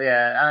 Okay. Well,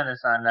 yeah, I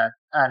understand that.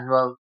 And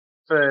well,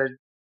 for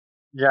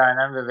Jan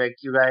and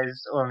Vivek, you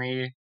guys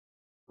only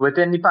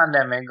within the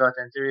pandemic got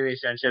into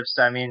relationships.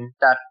 So, I mean,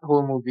 that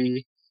whole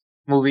movie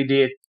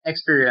date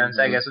experience,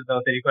 I guess, was out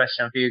of the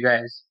question for you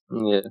guys.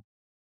 Yeah.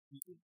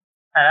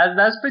 And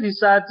that's pretty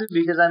sad too,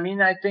 because I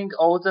mean, I think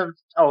out of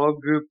our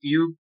group,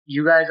 you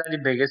guys are the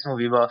biggest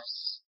movie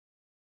buffs.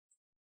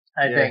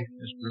 I think.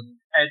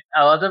 And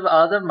a lot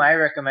of my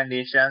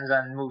recommendations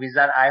and movies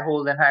that I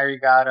hold in high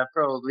regard are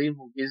probably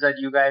movies that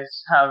you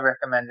guys have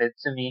recommended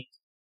to me.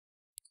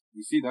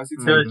 You see, that's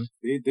exciting.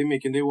 They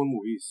making their own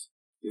movies.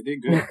 They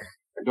good.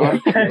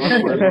 Don't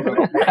worry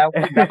about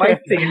it. That might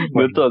save me.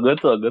 Good talk.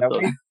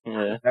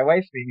 Yeah. That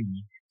might save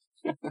me.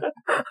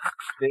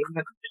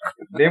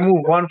 They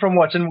move on from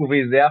watching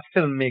movies. They are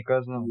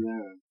filmmakers now.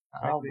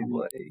 Yeah. Oh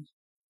boy.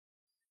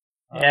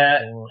 Yeah,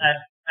 and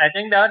I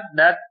think that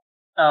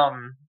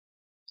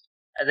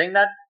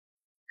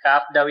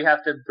gap that we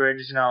have to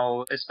bridge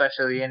now,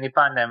 especially in the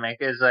pandemic,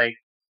 is like,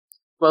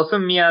 well, for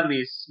me at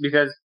least,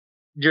 because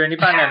during the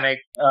pandemic,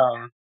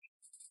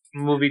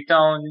 Movie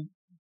Town,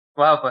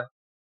 what happened?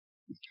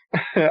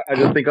 I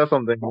just think of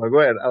something. But go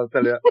ahead. I'll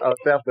tell you. I'll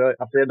say after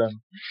you're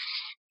done.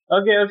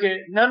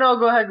 Okay. No,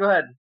 go ahead.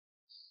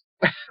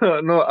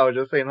 No, I was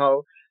just saying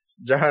how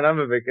Jahan and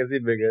Vivek is the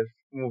biggest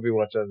movie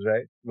watchers,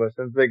 right? But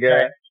since they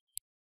get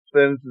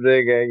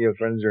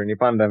girlfriends during the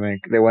pandemic,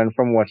 they went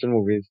from watching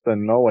movies to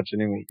not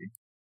watching a movie.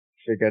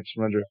 They catch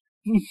my drift.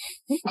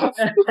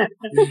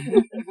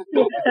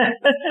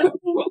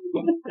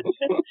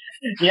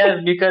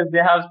 Yes, because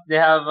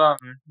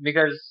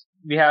because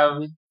we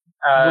have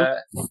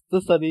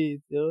The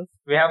studies,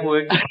 we have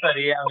work to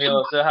study, and we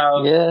also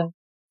have Yeah.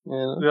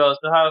 we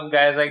also have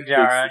guys like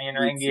Jaran,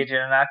 engaging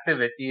in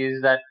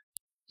activities that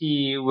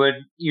he would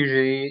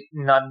usually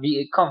not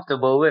be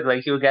comfortable with.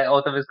 Like, he would get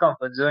out of his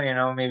comfort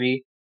zone,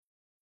 maybe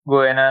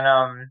going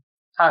and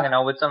hanging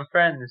out with some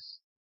friends.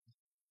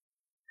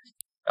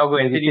 Or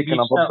going to Maybe the picking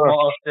beach up a more brush.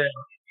 often.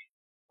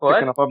 What?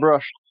 Picking up a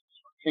brush.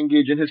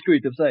 Engage in his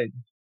creative side.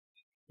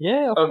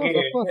 Yeah, of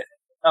course.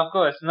 Of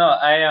course. No,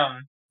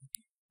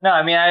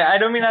 I mean, I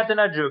don't mean that in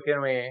a joking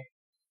way,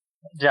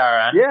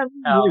 Jaran. Yeah,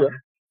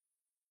 neither.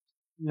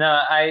 No,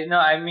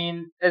 I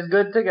mean, it's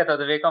good to get out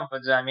of your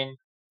comfort zone. I mean,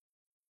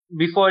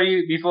 before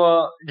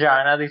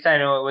Jaran, at least I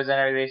know it was in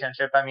a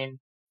relationship. I mean,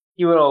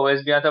 he would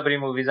always be on top of the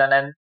movies, and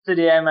then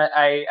today I'm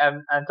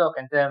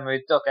talking to him,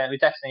 we're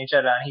texting each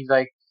other, and he's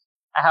like,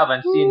 I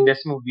haven't seen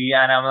this movie,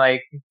 and I'm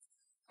like,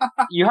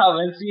 you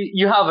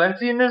haven't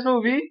seen this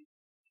movie?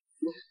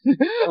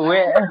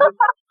 Where?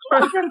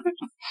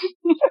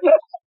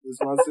 This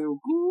one's so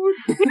good.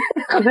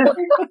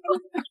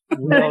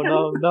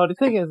 No, the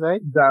thing is,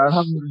 right?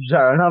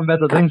 Jaran have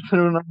better things to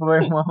do now,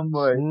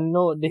 boy.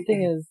 No, the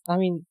thing is, I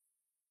mean,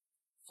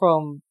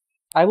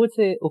 I would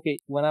say, okay,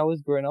 when I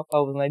was growing up, I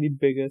was like the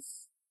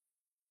biggest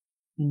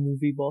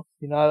movie buff.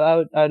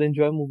 I'd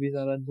enjoy movies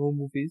and I'd know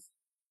movies.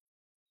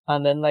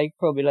 And then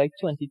probably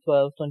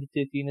 2012,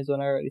 2013 is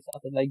when I really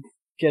started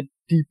get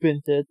deep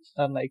into it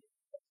and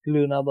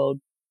learn about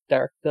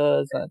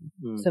directors and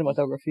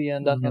cinematography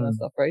and that kind of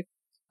stuff, right?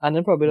 And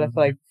then probably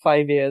for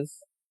 5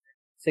 years,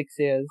 6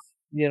 years,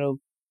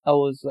 I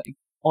was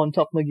on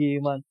top of my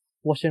game and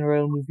watching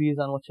real movies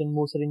and watching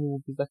most of the new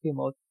movies that came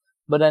out.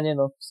 But then,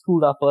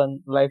 school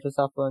happen, life has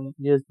happened,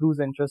 you just lose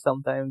interest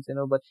sometimes,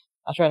 but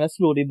I'm trying to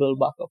slowly build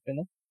back up,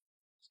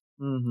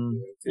 Mm-hmm.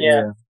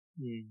 Yeah.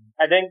 Mm.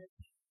 I think,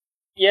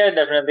 yeah,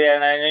 definitely.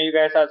 And I know you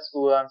guys had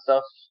school and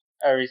stuff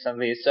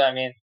recently. So, I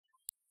mean,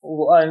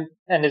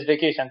 in this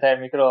vacation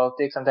time, we could all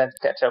take some time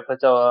to catch up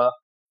with our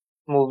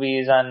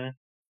movies and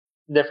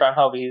different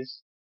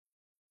hobbies.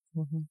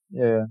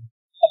 Yeah.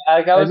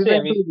 Like I was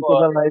saying Eventually, because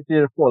before, of life,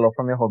 you fall off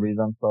from your hobbies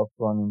and stuff.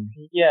 So, I mean,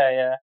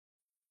 yeah.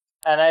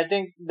 And I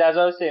think that's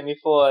what I was saying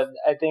before.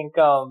 I think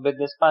with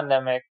this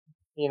pandemic,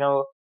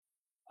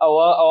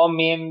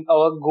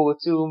 our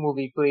go-to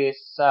movie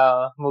place,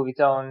 movie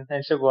town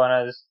in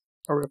Shagwana is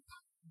Rip.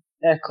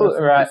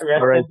 rest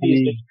in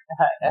peace.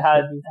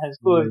 R.I.P. Has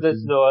closed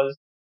its R.I.P. doors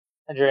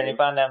during the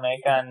pandemic,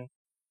 and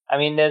I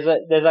mean there's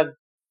a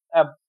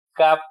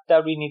gap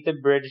that we need to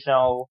bridge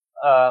now.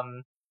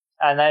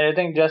 And I don't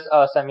think just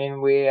us. I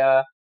mean we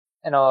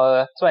in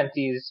our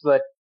 20s,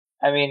 but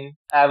I mean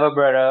I have a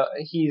brother.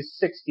 He's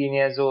 16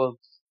 years old.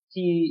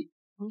 He's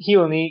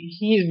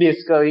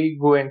basically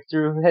going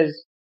through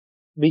his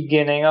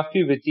beginning of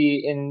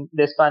puberty in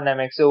this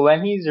pandemic. So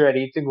when he's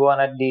ready to go on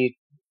a date,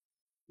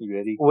 You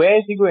ready? where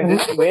is he going to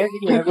go? Where is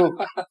he going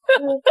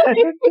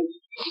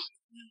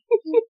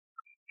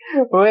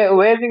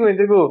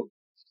to go?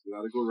 You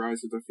gotta go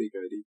rise with a fake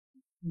ID.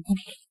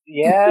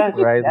 Yeah,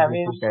 Right. I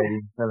mean, Okay,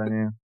 telling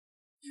you.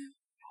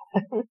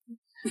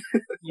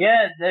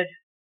 yeah, that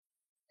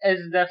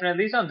is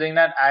definitely something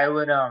that I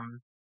would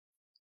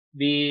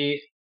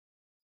be.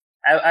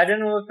 I don't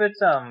know if it's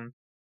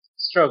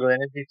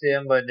struggling is the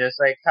term, but just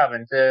like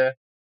having to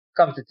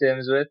come to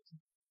terms with.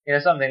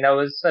 Something that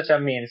was such a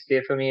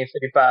mainstay for me for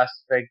the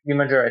past, like, the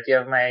majority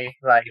of my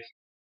life.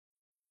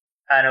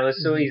 And it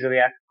was so easily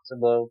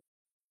accessible.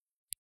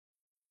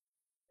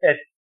 Yeah.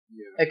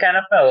 It kind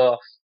of fell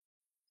off.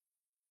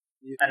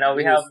 Yeah, And now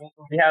we it have is.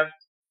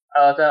 a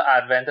lot of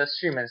advent of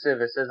streaming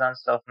services and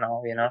stuff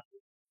now, Yeah,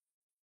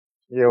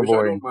 Which I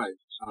boy. don't mind.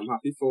 I'm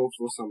happy for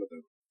some of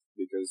them.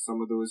 Because some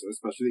of those,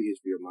 especially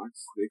HBO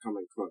Max, they come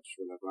in clutch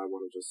whenever I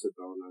want to just sit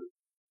down and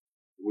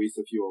waste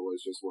a few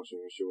hours just watching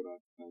a show that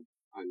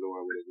I know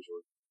I would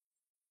enjoy.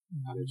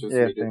 And it just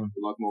Yeah, made it same. a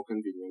lot more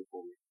convenient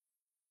for me.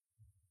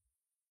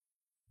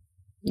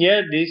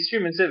 Yeah, these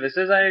streaming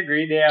services, I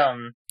agree,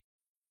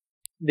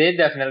 they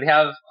definitely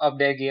have upped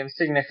their game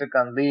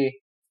significantly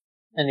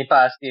in the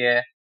past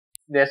year.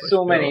 There's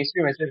so many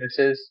streaming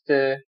services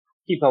to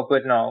keep up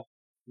with now.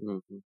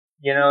 Mm-hmm.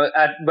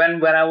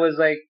 When I was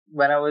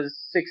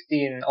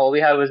 16, all we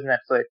had was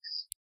Netflix.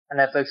 And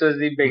Netflix was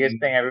the biggest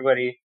thing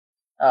everybody,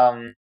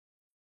 Netflix.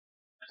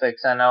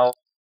 And now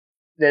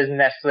there's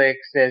Netflix,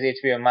 there's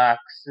HBO Max,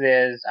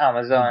 there's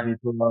Amazon.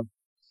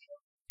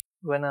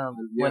 When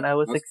Yeah, I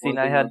was that's 16, one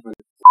I thing had that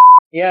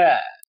Yeah.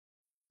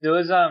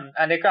 Those, and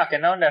they're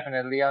cracking down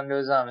definitely on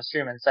those,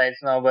 streaming sites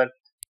now, but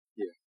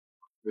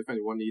if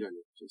anyone need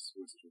any, just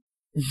message me.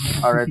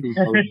 R.I.P.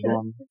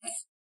 Postbone.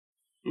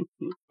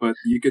 But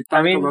you could I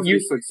thank a mean, lot of the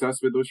success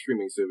with those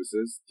streaming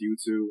services due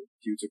to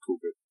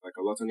COVID. Like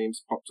a lot of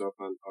names popped up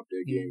and up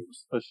their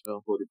games For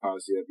sure. for the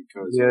past year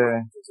because Yeah.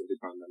 of the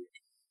pandemic.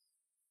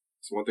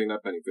 It's one thing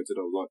that benefited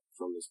a lot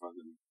from this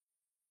pandemic.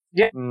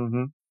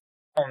 Mm-hmm.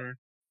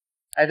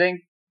 I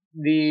think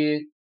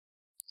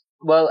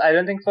I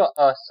don't think for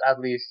us at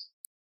least,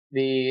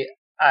 the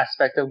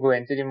aspect of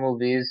going to the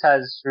movies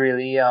has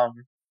really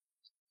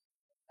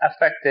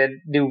affected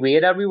the way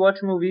that we watch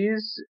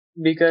movies,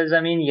 because I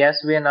mean,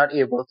 yes, we are not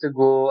able to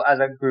go as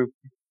a group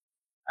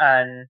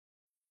and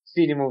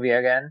see the movie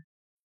again,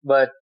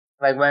 but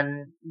like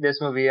when this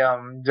movie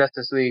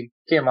Justice League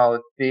came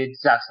out, the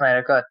Zack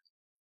Snyder cut,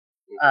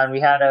 and we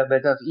had a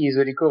bit of ease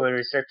with the COVID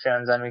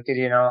restrictions, and we could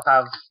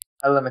have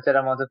a limited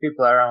amount of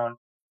people around.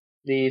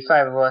 The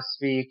five of us,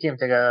 we came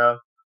together,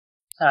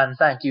 and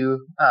thank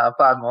you,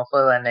 Padmo,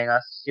 for lending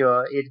us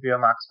your HBO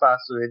Max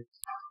password.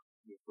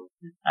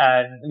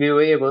 And we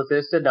were able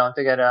to sit down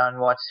together and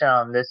watch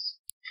this.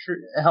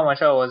 How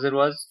much hours it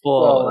was?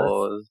 4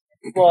 hours.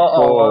 Pause. 4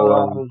 hour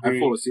long I movie.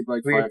 fall asleep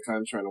like We- 5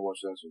 times trying to watch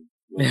that show.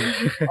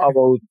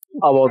 About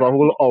a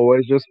whole hour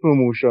is just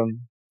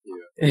promotion.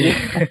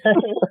 It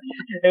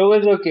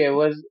was okay. It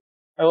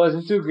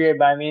wasn't too great,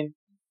 but I mean,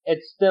 it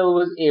still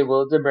was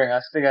able to bring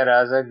us together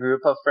as a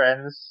group of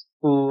friends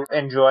who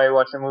enjoy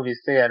watching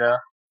movies together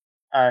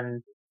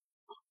and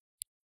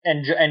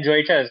enjoy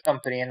each other's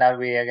company in that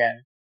way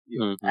again.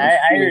 Mm-hmm.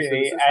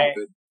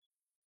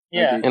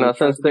 Yeah. In a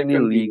sense, the the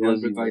league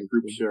was with like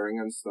group sharing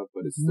and stuff,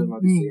 but it's still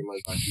not the same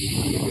as actually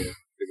being there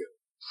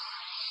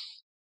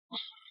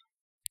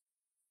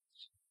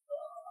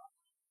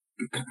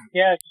together.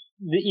 Yeah,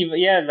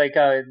 like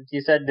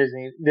you said,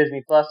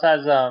 Disney Plus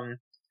has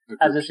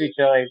this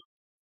feature like,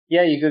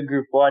 yeah, you could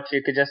group watch.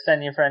 You could just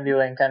send your friend the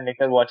link and they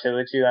could watch it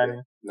with you,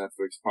 and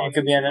Netflix it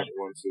could be parties if you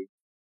want to.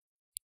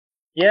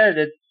 yeah,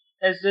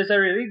 it's a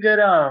really good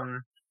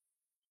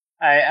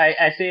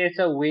I say it's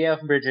a way of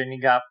bridging the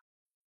gap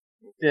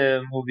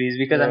to movies,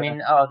 because I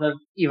mean, out of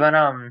even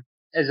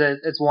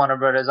it's Warner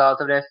Brothers,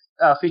 out of their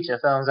feature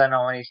films are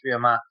now on HBO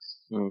Max.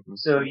 Mm-hmm.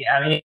 So yeah,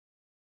 I mean,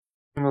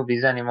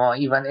 movies anymore.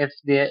 Even if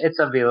it's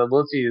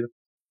available to you,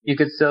 you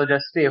could still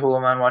just stay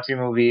home and watch a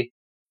movie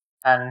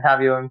and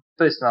have your own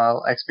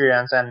personal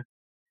experience. And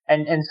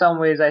in some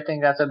ways, I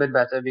think that's a bit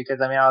better because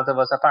I mean, a lot of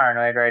us are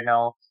paranoid right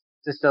now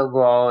to still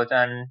go out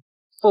and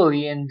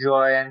fully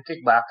enjoy and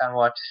kick back and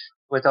watch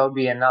without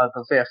being a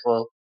little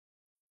fearful.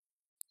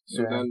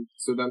 So Yeah.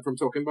 then from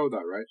talking about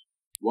that, right?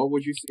 What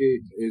would you say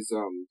is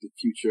the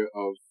future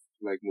of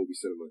like movie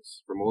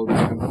cinemas from all these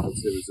different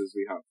services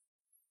we have?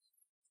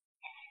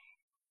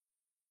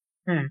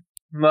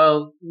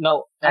 Well,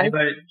 Now,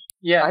 anybody?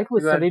 Yeah, I go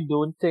ahead. personally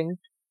don't think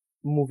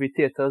movie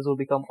theaters will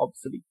become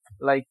obsolete.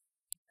 Like,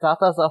 that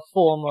as a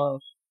form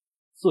of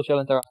social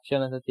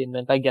interaction,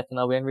 entertainment, like getting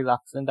away and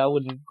relaxing, that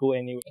wouldn't go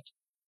anywhere.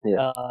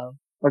 Yeah.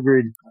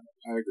 Agreed.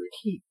 I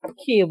agree.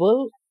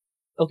 Cable,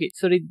 okay,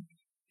 so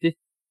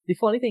the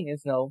funny thing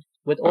is now,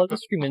 with all the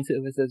streaming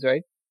services,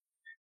 right?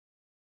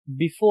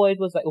 Before it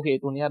was like, okay,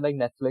 it only had like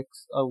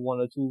Netflix or one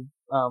or two,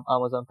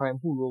 Amazon Prime,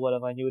 Hulu,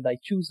 whatever, and you would like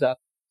choose that,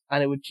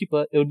 and it would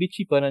be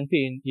cheaper than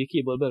paying your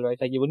cable bill, right?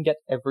 Like, you wouldn't get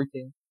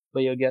everything,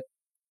 but you'll get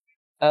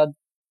a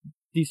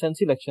decent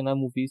selection of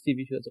movies,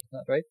 TV shows,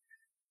 whatnot, right?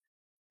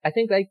 I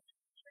think like,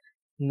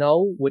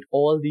 now with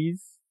all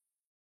these,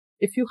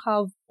 if you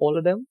have all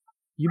of them,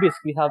 you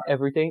basically have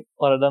everything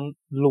other than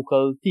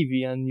local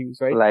TV and news,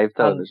 right? Live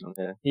television,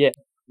 yeah.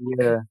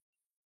 Yeah.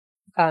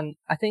 And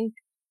I think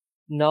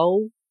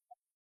now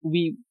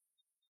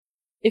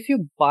if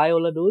you buy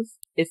all of those,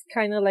 it's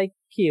kind of like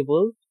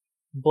cable,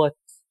 but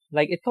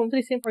like it comes to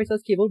the same price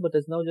as cable, but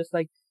it's now just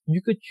like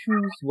you could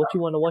choose what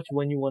you want to watch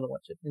when you want to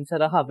watch it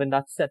instead of having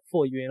that set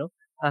for you,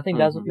 And I think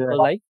that's what people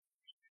like.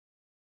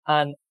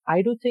 And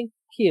I don't think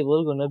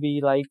cable gonna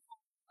be like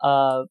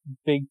a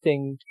big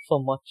thing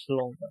for much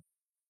longer.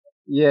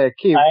 Yeah,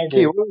 I agree.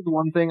 cable is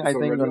one thing I It's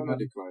think already on a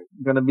decline.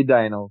 gonna be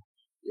dying out.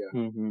 Yeah.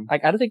 Mm-hmm.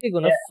 Like, I don't think they're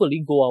gonna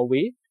fully go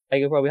away. Like,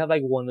 you probably have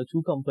like one or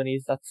two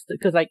companies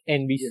cause like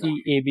NBC,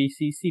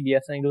 ABC,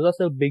 CBS, and those are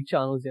still big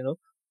channels,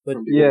 But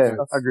From the Yeah,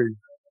 outside. agreed.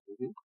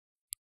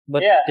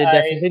 but Yeah, they're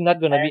definitely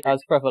not gonna I be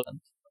as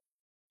prevalent.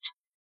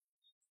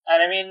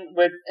 And I mean,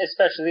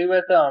 especially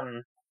with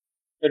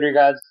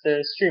regards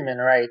to streaming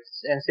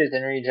rights in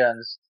certain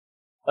regions,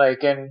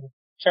 like in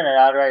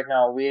Trinidad right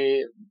now,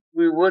 we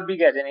would be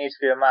getting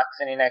HBO Max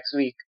in the next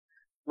week,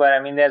 but I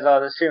mean, there's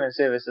all the streaming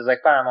services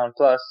like Paramount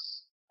Plus,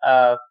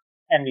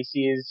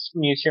 NBC's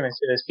new streaming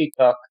service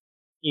Peacock,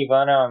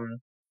 even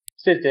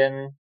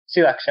certain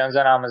selections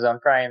on Amazon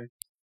Prime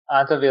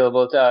aren't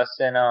available to us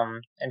in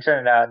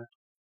Trinidad,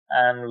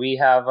 and we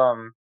have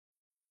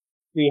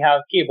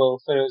cable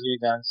for those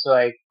reasons. So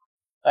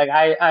like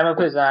I'm a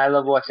person, I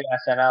love watching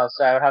SNL,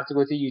 so I would have to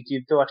go to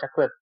YouTube to watch a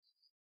clip,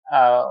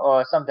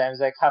 or sometimes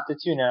like have to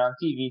tune in on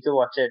TV to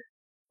watch it.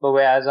 But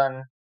whereas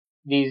on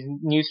these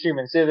new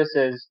streaming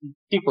services,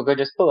 people could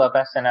just pull up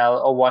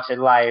SNL or watch it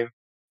live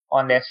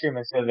on their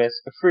streaming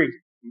service for free.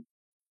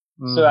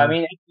 So I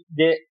mean,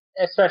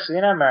 especially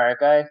in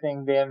America, I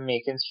think they're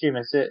making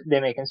streaming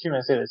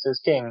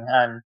services king,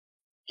 and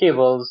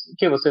cable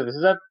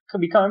services are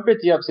becoming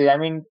pretty obsolete. I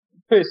mean,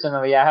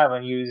 personally, I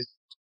haven't used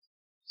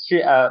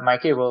my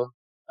cable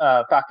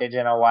package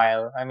in a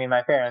while. I mean,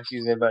 my parents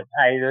use it, but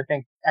I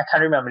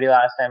can't remember the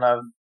last time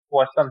I've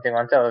watched something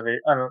on television,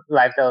 on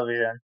live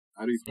television.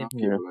 I don't even have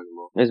cable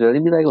anymore. It's really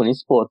be like only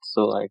sports,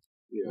 so like,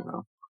 Yeah. you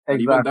know. And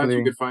even that you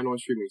Exactly. could find on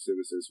streaming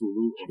services,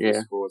 Hulu,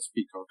 Office Sports,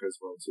 Peacock as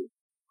well too.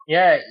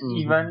 Yeah,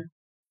 even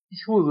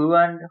Hulu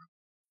and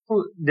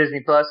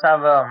Disney Plus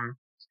have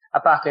a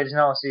package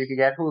now, so you can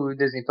get Hulu,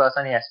 Disney Plus,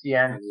 and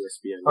ESPN And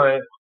ESPN.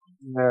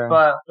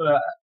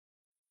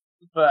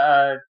 for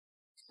a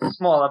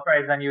smaller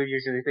price than you would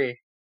usually pay.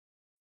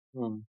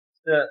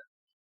 So,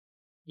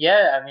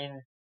 yeah, I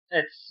mean,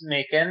 it's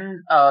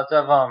making a lot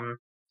of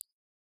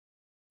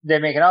they're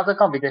making a lot of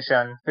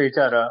competition for each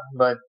other,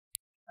 but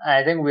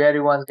I think we are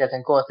the ones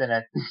getting caught in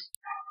it.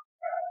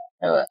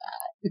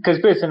 Because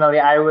personally,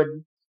 I would,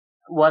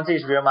 once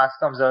HBO Max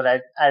comes out,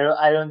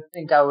 I don't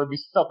think I would be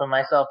stopping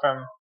myself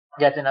from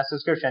getting a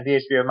subscription to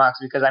HBO Max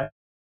because I'm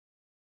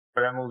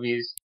for the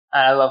movies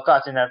and I love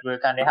Cartoon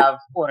Network and they have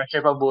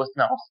ownership of both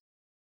now.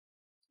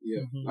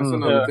 Yeah, that's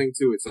another thing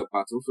too. It's a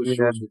battle for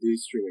shows with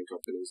these streaming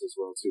companies as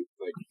well too.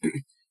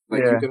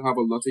 Like you can have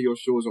a lot of your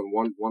shows on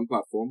one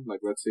platform. Like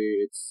let's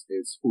say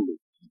it's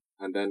Hulu,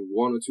 and then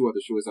one or two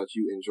other shows that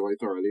you enjoy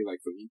thoroughly.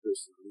 Like for me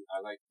personally,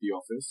 I like The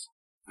Office,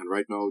 and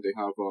right now they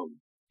have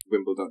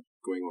Wimbledon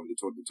going on, the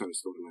tennis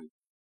tournament,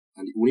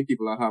 and the only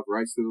people that have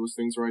rights to those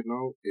things right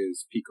now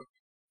is Peacock.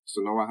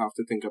 So now I have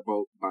to think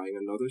about buying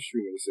another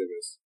streaming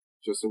service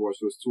just to watch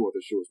those two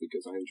other shows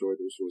because I enjoy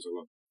those shows a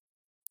lot.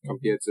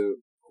 Compared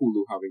to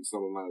Hulu having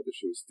some of my other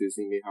shows,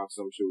 Disney may have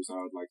some shows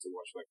I would like to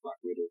watch, like Black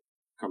Widow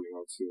coming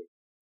out soon.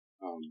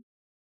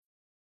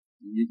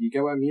 You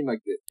get what I mean? Like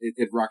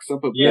it racks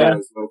up a bill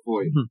as well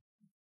for you.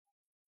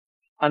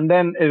 And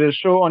then it will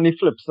show on the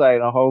flip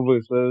side on how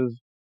versus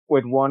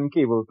with one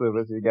cable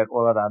service you get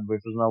all of that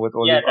versus now with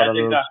all these other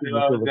little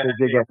services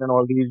you get and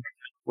all these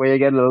where you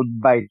get a little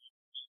bite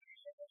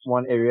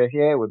one area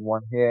here with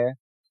one here,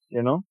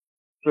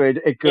 So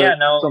it could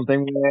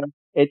something where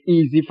it's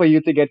easy for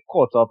you to get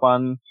caught up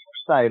and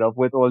tied up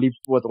with all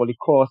the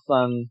costs,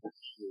 and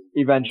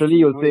eventually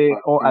you'll say,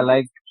 oh, I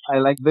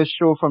like this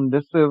show from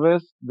this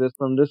service, this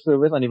from this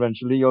service, and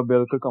eventually your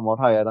bill could come out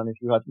higher than if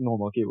you had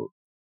normal cable.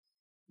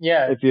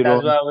 Yeah, If you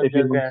that's don't, what I was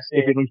just gonna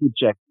if you say. don't keep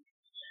check.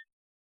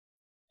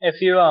 If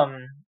you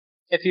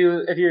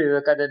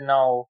look at it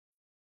now,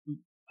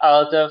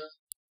 out of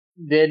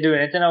they're doing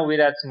it in a way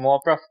that's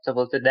more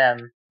profitable to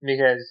them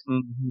because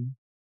Mm-hmm.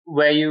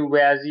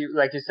 whereas you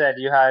like you said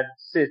you had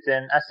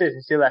a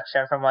certain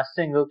selection from a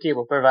single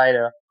cable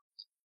provider.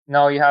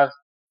 Now you have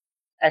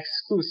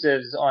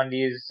exclusives on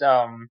these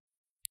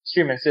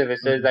streaming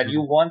services that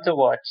you want to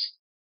watch,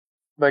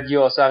 but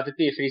you also have to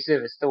pay for the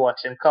service to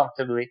watch them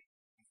comfortably.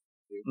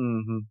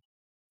 Mm-hmm.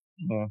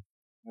 Yeah.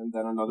 And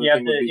then another You have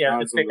thing to would be you have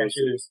to ads on pick and those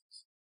choose.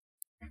 services.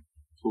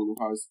 Hulu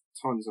has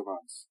tons of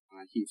ads, and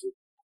I hate it.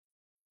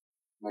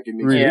 Like, it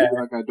makes me Yeah.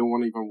 feel like I don't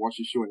want to even watch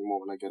the show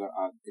anymore when I get an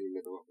ad in the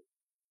middle of it.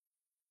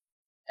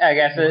 I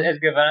guess it's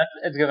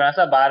given us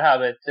a bad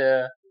habit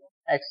to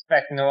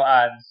expect no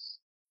ads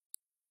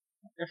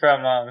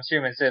from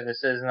streaming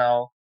services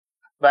now.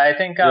 But I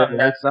think Yeah,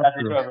 that's the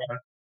true. problem.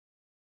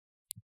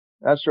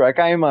 That's true. I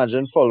can't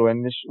imagine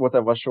following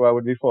whatever show I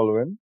would be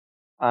following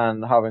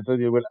and having to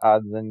deal with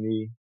ads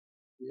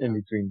in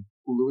between.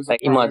 Hulu is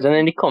Like, imagine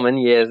in the coming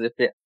years if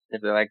they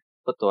like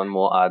put on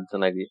more ads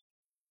and like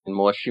in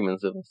more streaming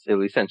services,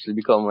 it'll essentially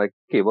become like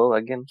cable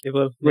again.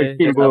 Cable. With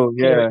Yeah, cable,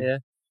 yeah.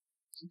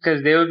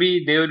 Because they would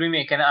be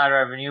making ad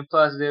revenue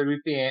plus they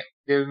would be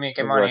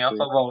making money off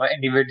Exactly. of our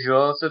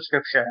individual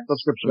subscriptions.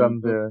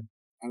 Subscriptions, yeah.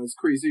 And it's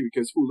crazy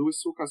because Hulu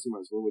is so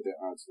customizable with their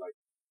ads. Like,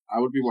 I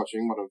would be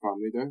watching Modern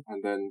Family there,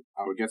 and then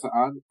I would get an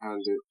ad,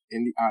 and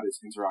in the ad it's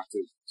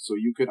interactive. So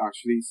you could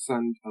actually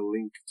send a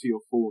link to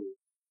your phone,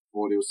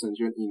 or they'll send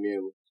you an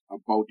email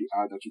about the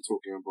ad that you're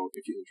talking about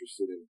if you're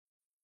interested in it.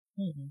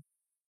 Mm-hmm.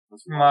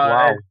 That's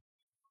Wow.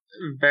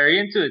 Very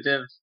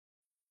intuitive.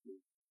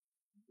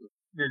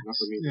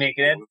 That's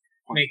amazing.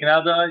 Making it a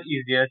lot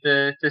easier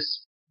to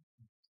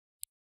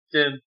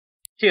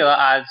tailor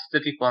ads to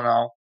people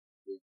now.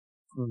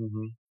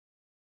 Mm-hmm.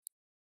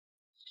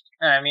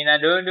 I mean, I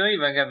don't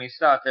even get me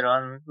started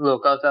on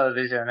local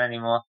television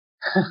anymore.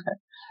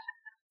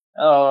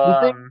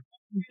 The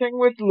thing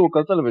with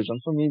local television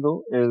for me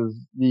though is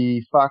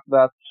the fact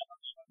that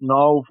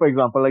now, for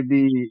example, like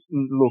the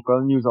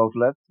local news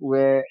outlets,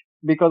 where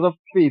because of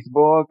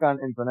Facebook and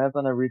internet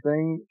and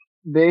everything,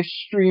 they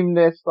stream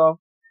their stuff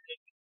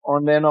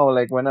on there now.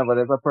 Like whenever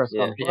there's a press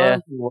Yeah.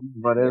 conference,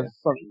 whenever there's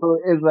so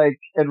it's like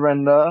it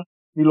render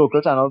the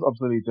local channels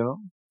obsolete, you know.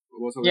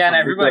 Yeah, and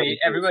everybody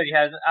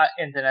has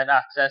internet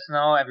access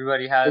now.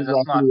 Everybody has a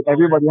smartphone.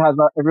 Everybody has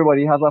a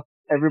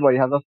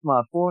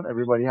smartphone.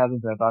 Everybody has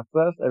internet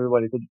access.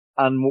 Everybody could,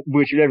 and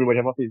virtually everybody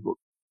have a Facebook.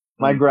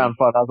 My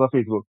grandfather has a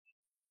Facebook.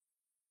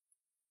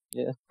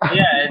 Yeah.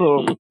 Yeah.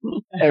 So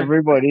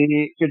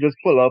everybody could just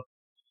pull up,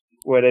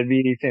 whether it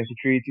be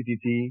Sensory,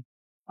 TTT,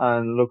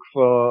 and look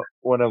for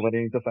whatever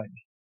they need to find.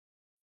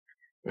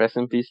 Rest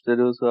in peace to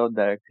those who have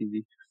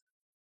DirecTV.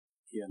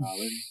 Yeah,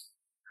 Alan.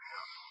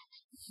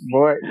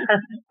 Boy,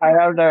 I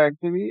have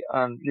DirecTV,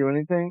 and the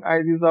only thing I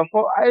use that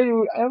for, I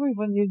don't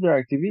even use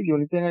DirecTV. The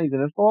only thing I use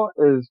it for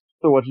is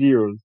to watch the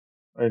Euros.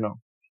 I know.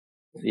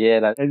 Yeah,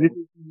 that's And this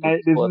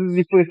is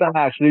the first time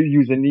I actually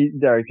using the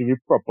DirecTV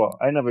proper.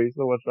 I never used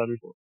to watch that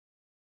before.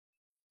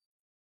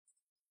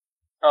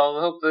 Oh,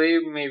 hopefully,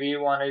 maybe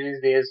one of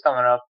these days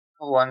coming up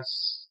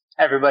once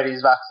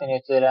everybody's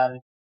vaccinated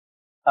and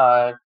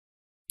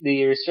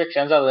the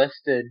restrictions are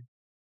lifted,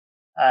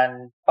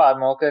 and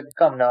Padmo could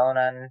come down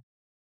and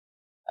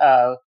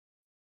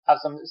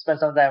spend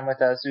some time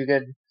with us. We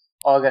could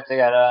all get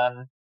together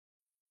and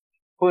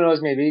who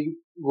knows, maybe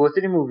go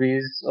to the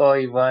movies or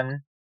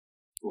even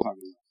go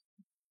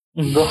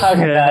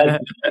Haagen-Dazs.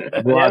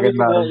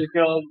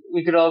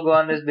 We could all go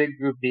on this big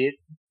group date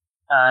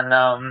and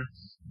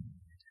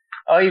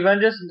or even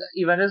just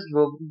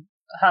go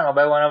hang out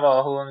by one of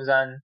our homes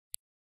and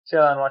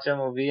chill and watch a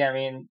movie. I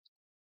mean,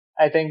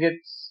 I think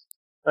it's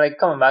like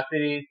coming back to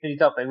the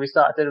topic we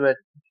started with.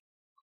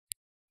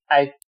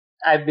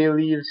 I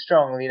believe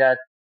strongly that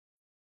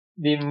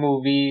the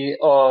movie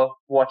or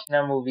watching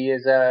a movie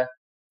is a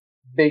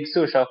big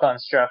social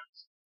construct.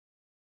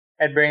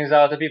 It brings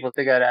all the people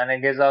together and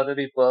it gives all the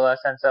people a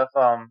sense of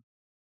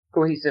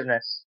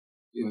cohesiveness.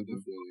 Yeah,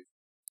 definitely.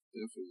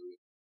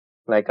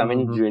 Like, I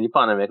mean, during the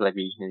pandemic, like,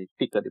 in the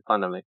peak of the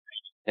pandemic,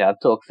 they had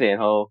talk saying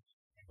how,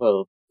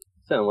 well,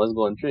 cinema was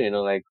going through, you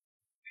know, like,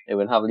 it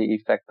would have the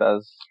effect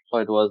as how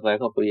it was, like, a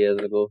couple of years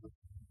ago.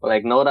 But,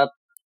 like, now that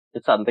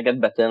it's starting to get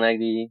better in, like,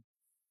 the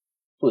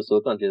first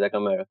world countries like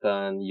America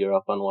and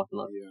Europe and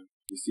whatnot. Yeah.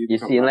 You're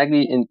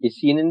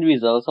seeing in the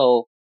results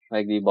how,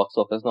 like, the box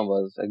office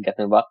numbers are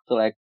getting back to,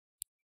 like,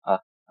 a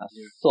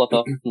sort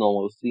of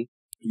normalcy.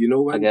 You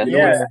know when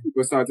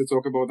people started to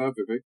talk about that,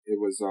 Vivek, it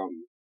was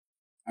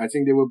I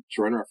think they were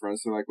drawing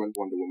reference to like when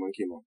Wonder Woman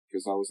came out,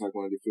 because that was like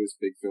one of the first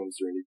big films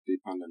during the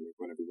pandemic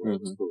when everywhere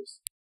was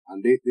closed,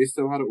 and they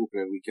still had an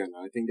opening weekend.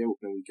 And I think their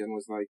opening weekend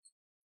was like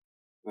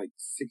like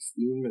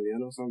 16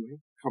 million or something.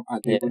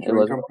 Yeah, Which it were in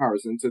was.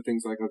 comparison to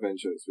things like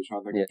Avengers, which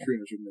had like Yeah. a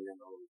 $300 million.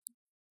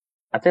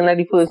 I think like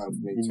the first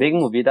Self-made the big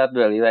choice. movie that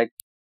really like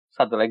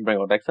started to like bring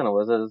out like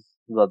cinemas is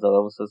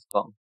Godzilla vs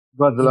Kong.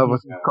 Godzilla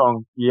vs. Yeah.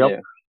 Kong. Yep. Yeah.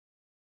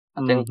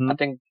 I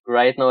think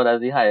right now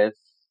that's the highest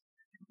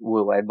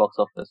worldwide box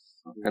office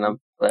in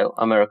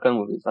American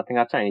movies. I think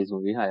a Chinese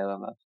movie higher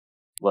than that.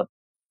 But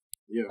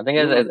Yeah. I think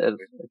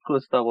it's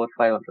close to about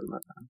 500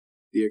 million.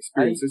 The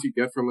experiences you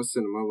get from a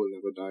cinema will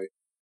never die.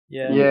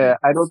 Yeah. Yeah,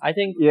 I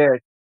think yeah,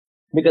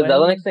 Because the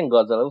When- next thing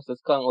Godzilla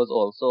vs Kong was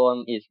also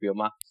on HBO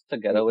Max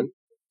together with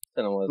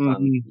cinemas, and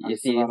Mhm. you And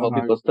see still had a how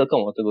high people still rating.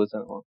 come out to go to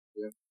cinema.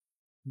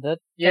 that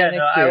Yeah, kind of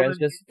no, I experience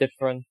would. is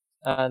different,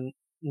 and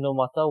no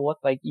matter what,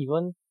 like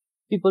even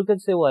people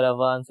could say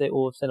whatever and say,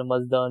 "Oh,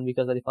 cinema's done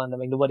because of the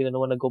pandemic. Nobody gonna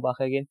want to go back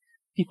again."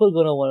 People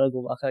gonna want to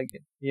go back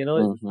again. You know,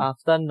 Mhm.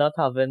 after not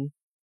having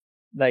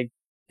like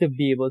to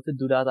be able to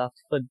do that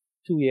after for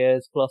 2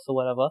 years plus or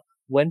whatever,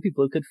 when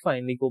people could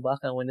finally go back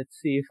and when it's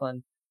safe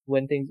and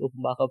when things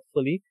open back up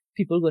fully,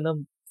 people gonna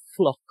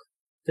flock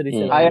to the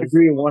Mm. I cinemas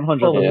agree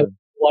 100%.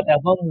 for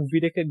whatever movie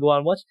they could go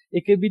and watch.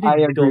 It could be the I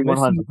agree dumbest movie.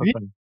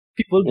 100%.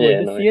 People Yeah, going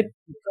to no, see it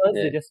because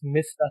yeah. they just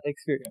missed that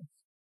experience.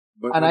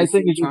 But And at I the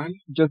think same it's time,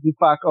 just the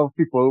fact of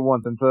people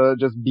wanting to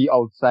just be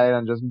outside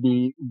and just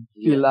feel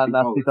yeah, that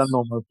be state of out.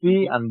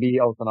 normalcy and be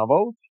out and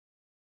about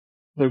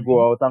to Mhm.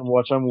 go out and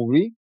watch a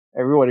movie.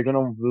 Everybody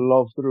gonna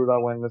love to do that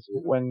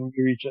when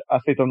we reach a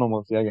state of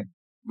normalcy again.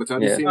 But at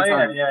the Yeah. same Oh, yeah,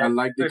 time, yeah, I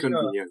like the for sure.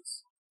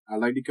 convenience. I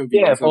like the Yeah,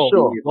 convenience for of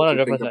sure. being able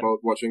to think 100%. about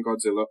watching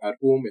Godzilla at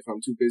home if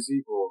I'm too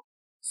busy, or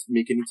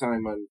making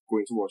time and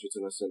going to watch it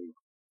in a cinema.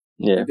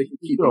 Yeah. If they can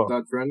keep Sure. up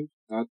that trend,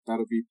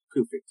 that'll be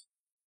perfect.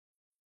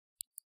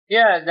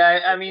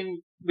 Yeah, I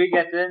mean, we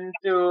get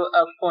into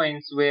a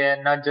point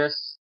where not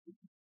just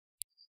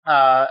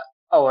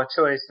our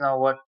choice now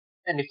what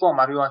in the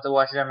format we want to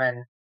watch them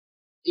in,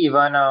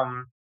 even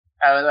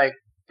like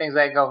things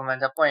like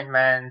government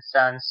appointments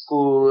and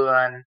school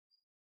and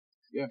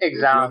Yeah, working at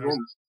exams.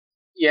 home.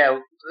 Yeah,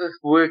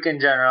 work in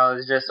general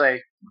is just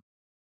like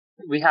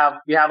we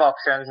have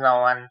options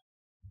now, and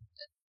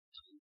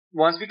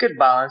once we could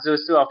balance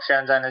those two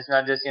options, and it's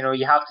not just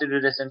you have to do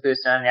this in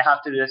person and you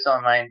have to do this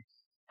online.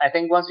 I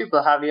think once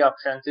people have the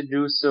option to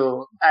do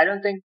so, I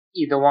don't think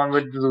either one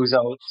would lose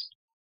out.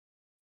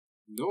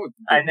 No,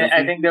 I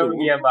definitely think there would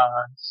be a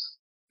balance.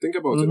 Think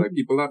about it, Mhm. like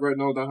people that right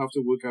now that have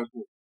to work at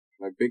home,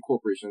 like big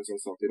corporations and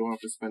stuff, they don't have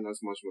to spend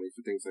as much money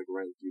for things like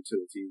rent,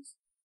 utilities.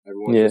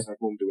 Everyone's Yeah. just at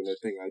home doing their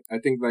thing. I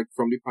think like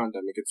from the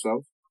pandemic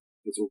itself,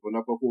 it's opened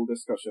up a whole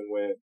discussion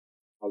where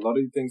a lot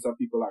of the things that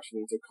people actually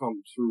need to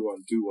come through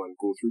and do and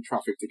go through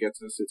traffic to get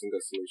to a certain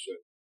destination,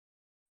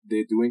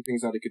 they're doing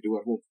things that they could do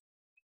at home.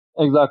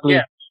 Exactly.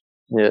 Yeah.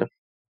 Yeah.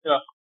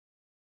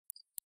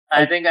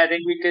 I think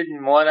we could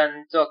more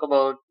than talk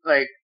about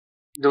like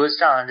those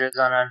challenges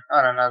on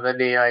another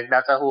day. Like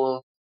that's a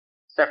whole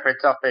separate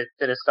topic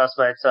to discuss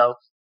by itself,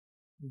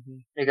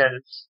 Mhm.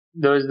 because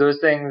those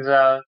things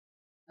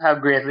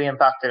have greatly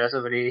impacted us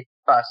over the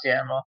past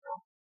year. More.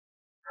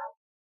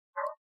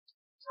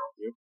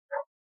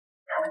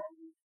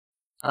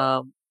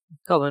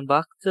 Coming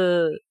back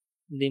to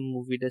the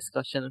movie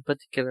discussion in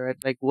particular, right?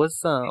 Like,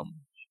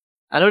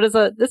 I know this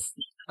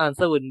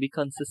answer wouldn't be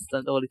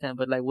consistent all the time,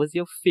 but like, what's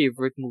your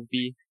favorite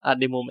movie at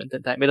the moment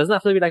in time? It doesn't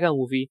have to be like a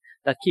movie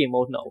that came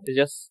out now. It's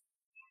just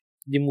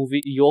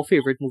your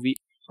favorite movie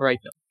right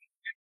now.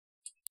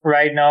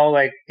 Right now,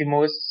 like the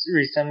most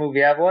recent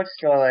movie I've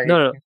watched, or like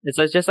No. It's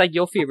just like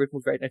your favorite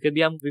movie right now. It could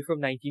be a movie from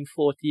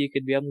 1940. It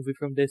could be a movie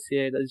from this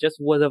year. It's just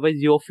whatever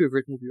is your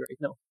favorite movie right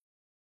now.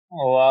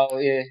 oh wow,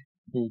 yeah.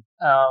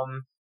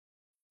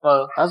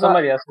 Well, As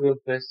somebody else will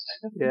first.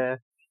 Yeah.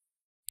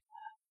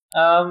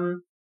 I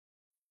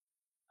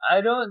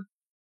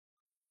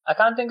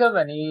can't think of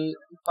any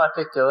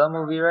particular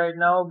movie right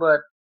now,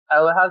 but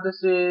I would have to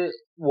say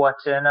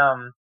watching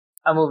a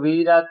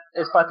movie that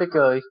is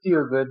particularly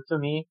feel good to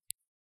me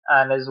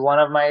and is one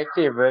of my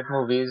favorite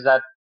movies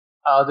that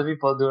other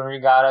people don't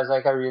regard as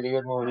like a really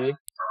good movie.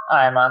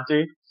 Iron Man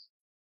 3.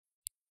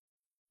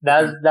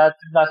 That's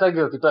a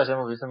guilty pleasure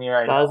movie for me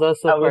right now.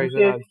 That's a I wouldn't surprising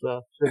say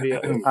answer, to be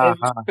honest.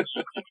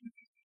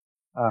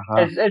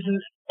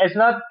 it's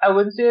not. I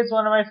wouldn't say it's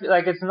one of my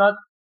like. It's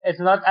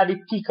not at the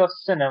peak of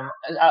cinema.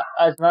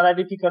 It's not at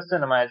the peak of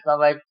cinema. It's not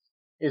like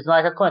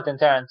a Quentin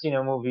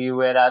Tarantino movie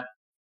where that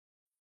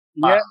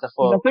Yeah,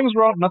 masterful. nothing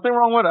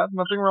wrong with that.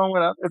 Nothing wrong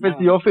with that. If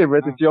it's your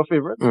favorite, it's your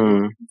favorite.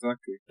 Mm.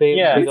 Exactly.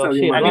 Yeah, Big up I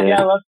Shane I mean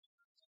Black.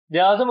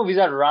 there are other movies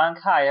that rank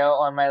higher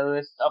on my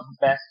list of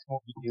best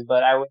movies,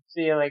 but I would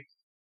say like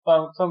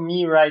for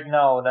me right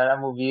now that a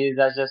movie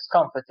that's just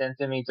comforting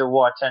to me to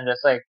watch and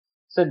just like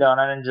sit down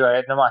and enjoy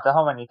it no matter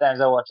how many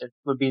times I watch it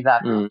would be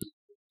that. Mm.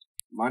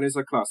 Mine is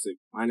a classic.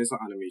 Mine is an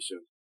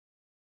animation.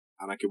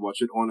 And I can watch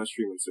it on a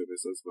streaming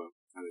service as well.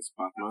 And it's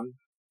Batman,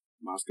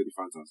 Mask of the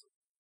Phantasm.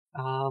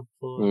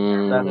 Boy.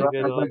 Mm. That's a That's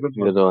good a one. good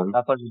Good one. one.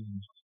 That's a good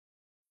one.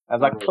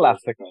 That's That a was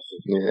classic.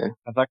 classic. Yeah.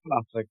 That's a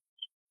classic.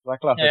 That's a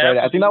classic, Yeah, right?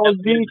 I think that was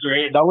great.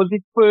 the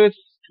first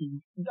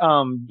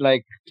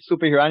like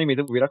superhero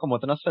animated movie that come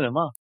out in a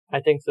cinema. I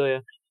think so, yeah.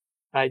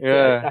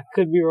 Yeah. I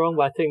could be wrong,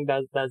 but I think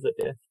that's it,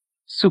 yeah.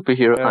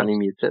 Superhero Yeah.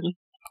 animated.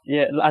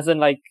 Yeah, as in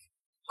like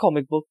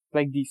comic book,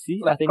 like DC.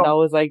 I Like think that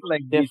was like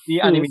their DC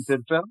first-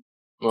 animated film.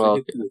 Well,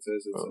 It's in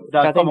theaters, it's in- That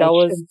I think come that out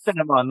was- in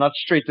cinema, not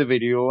straight to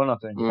video or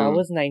nothing. That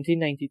was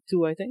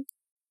 1992, I think.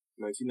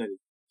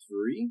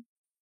 1993?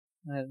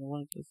 I don't know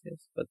what it is,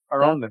 but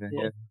Around that, there,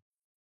 yeah.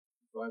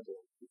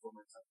 Before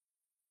my time.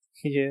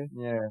 Yeah.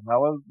 Yeah, that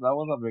was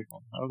a big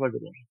one. That was a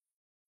good one.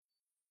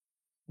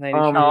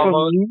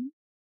 93.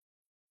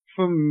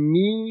 For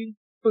me,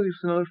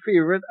 personal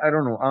favorite, I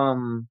don't know.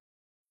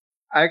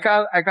 I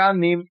can't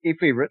name a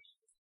favorite.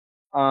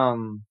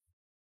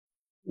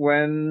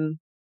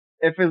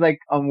 If it's like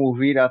a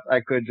movie that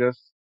I could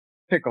just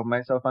pick up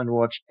myself and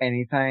watch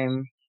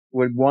anytime,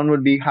 one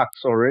would be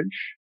Hacksaw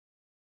Ridge.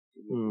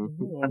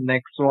 The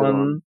next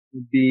one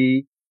would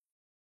be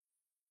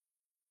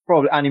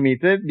probably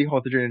animated, the How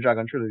to Train Your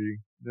Dragon trilogy.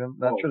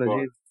 That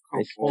trilogy is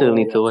I still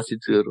need to watch it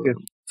too. Yes.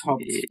 Top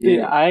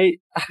Yeah, I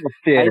up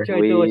there.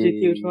 tried to watch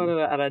it Way- too,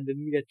 and I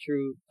didn't get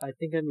through. I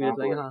think I made it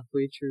like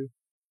halfway through.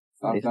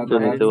 I That still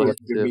need to watch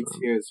give me it.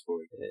 tears for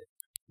it.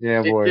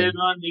 Yeah, The boy. third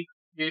one,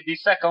 the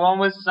second one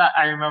was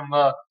I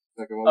remember.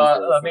 Second one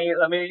was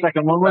Let me.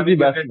 Second one was let me the give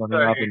best this one in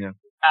my story. opinion.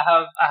 I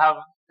have.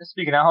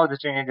 Speaking of How to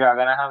Train Your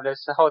Dragon, I have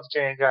this How to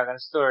Train Your Dragon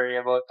story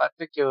about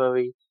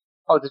particularly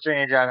How to Train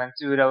Your Dragon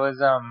 2. That was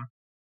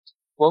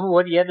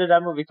what year did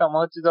that movie come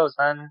out?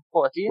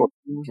 2014.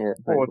 Yeah,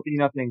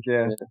 14, I think,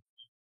 yeah.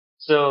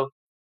 So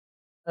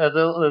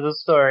little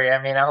story.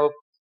 I mean, I hope.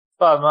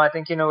 Bob, I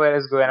think you know where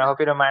it's going. I hope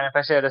you don't mind if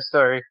I share the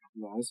story.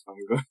 No, it's fine.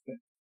 Go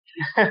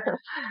ahead.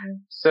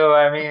 So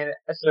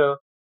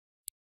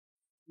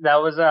that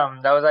was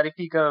at the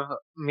peak of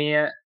me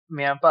and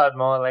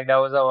Padmo. Like that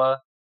was our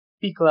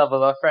peak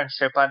level of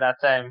friendship at that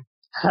time.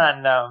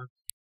 And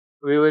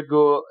we would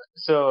go.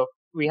 So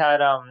we had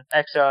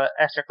extra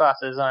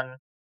classes on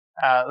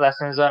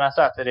lessons on a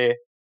Saturday,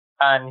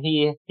 and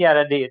he had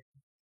a date,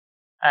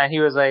 and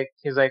he's like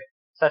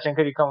Sachin,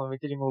 could you come with me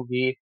to the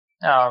movie?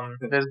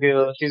 This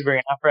girl, she's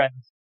bringing her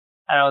friends,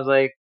 and I was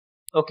like,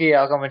 okay,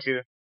 I'll come with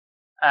you.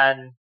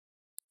 And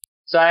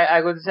so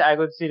I go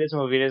to see this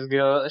movie. This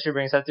girl, she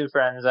brings her two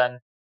friends, and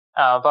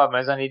Padma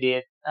is on the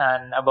date.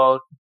 And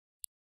about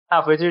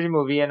halfway through the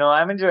movie, you know,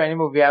 I'm enjoying the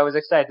movie. I was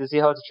excited to see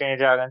How to Train Your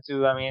Dragon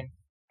 2. I mean,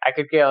 I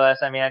could care less.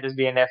 I mean, I just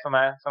being there for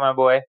my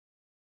boy.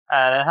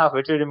 And then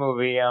halfway through the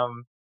movie,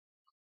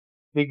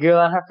 the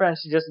girl and her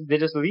friends, they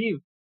just leave.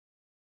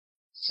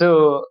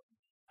 So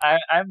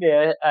I'm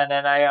there, and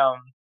then I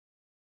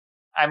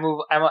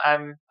move.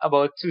 I'm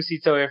about 2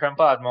 seats away from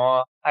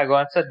Padma. I go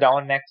and sit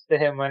down next to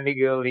him when the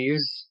girl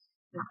leaves,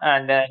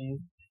 and then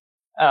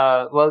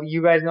well,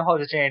 you guys know How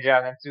to Train Your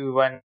Dragon 2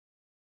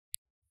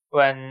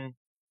 when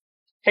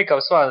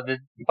Hiccup's father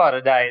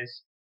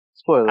dies.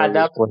 Spoiler. At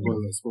that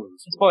Spoilers.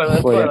 Spoiler.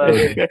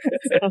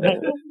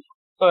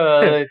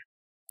 Spoiler.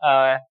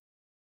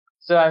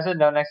 So I'm sitting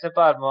down next to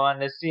Padma,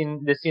 and the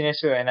scene is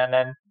showing, and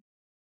then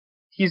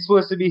he's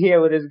supposed to be here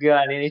with his girl,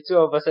 and the two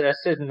of us are just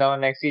sitting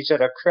down next to each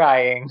other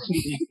crying.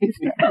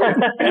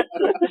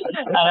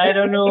 And I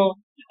don't know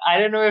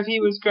if he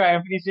was crying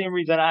for the same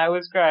reason I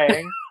was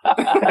crying.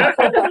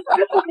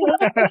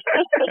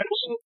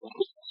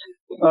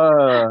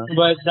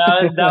 But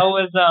that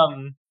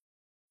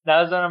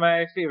was one of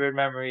my favorite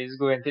memories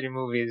going to the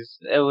movies.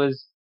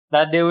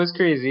 That day was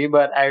crazy,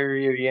 but I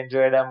really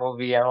enjoyed that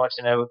movie and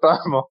watching it with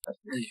Padma.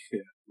 Yeah.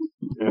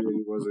 It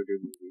really was a good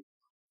movie.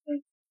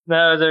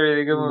 That was a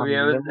really good movie.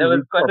 It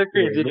was quite a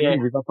crazy day.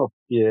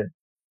 Yeah.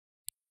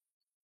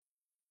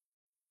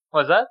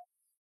 Was that?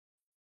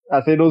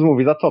 I say those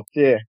movies are top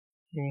tier.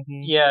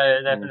 Yeah,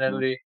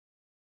 definitely.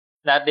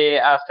 That day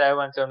after I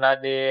went home,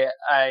 that day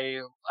I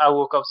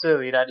woke up so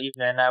early that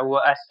evening. I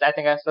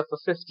think I slept for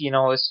 15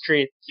 hours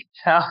straight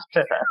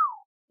after that.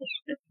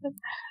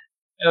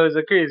 It was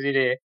a crazy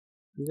day.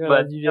 Yeah,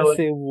 But you just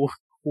say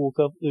woke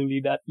up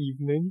early that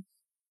evening.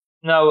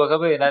 No, I woke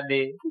up late that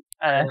day.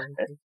 And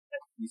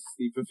You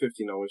sleep for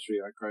 15 hours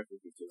straight. I cry for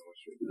 15 hours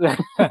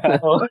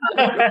straight.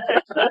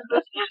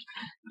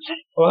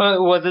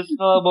 Well, was it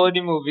still about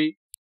the movie?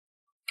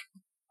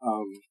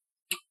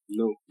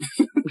 No.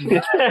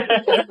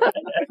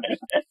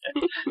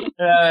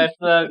 It's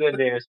still a good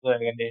day. It's still a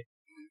good day.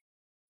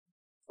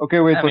 Okay,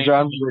 wait, I so mean-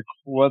 John,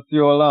 what's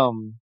your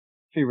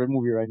favorite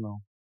movie right now?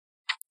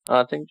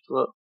 I think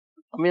so.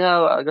 I mean,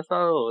 I guess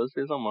I'll always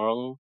say something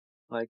wrong,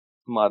 like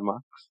Mad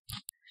Max.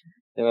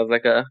 It was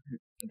like I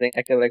think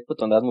I could like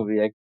put on that movie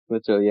like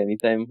literally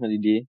anytime of the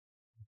day.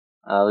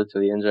 I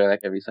literally enjoy like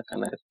every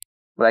second of it.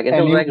 But like in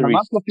terms of like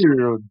Max or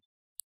Fury Road?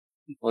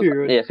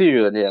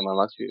 Fury Road, yeah, Mad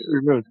Max Fury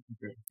Road. Fury Road.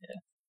 Okay.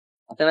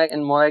 I think like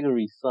in more like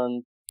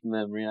recent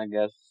memory, I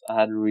guess I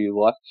had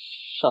rewatched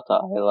Shutter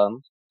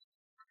Island.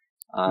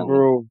 And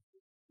Bro,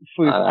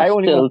 first, I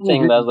only still watched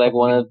think movies- that's like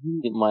one of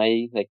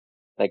my like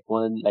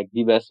one of like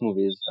the best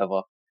movies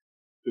ever.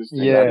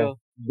 Yeah,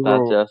 That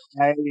bro. just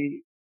I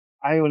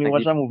only Like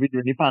watched that movie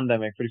during the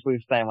pandemic for the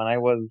first time, and I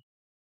was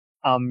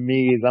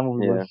amazed. That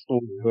movie Yeah. was so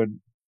good.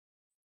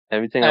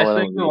 Everything I about still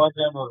a need to movie. watch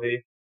that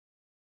movie.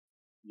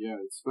 Yeah,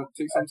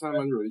 take some time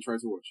and really try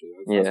to watch it.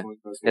 Yeah.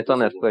 It's on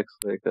Netflix,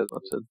 so you could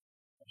watch it.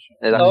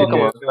 It Oh, actually come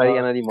okay, out by the so,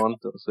 end of the month,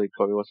 though, so you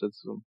probably watch it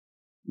soon.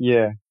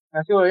 Yeah.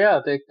 actually, yeah,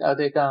 I'll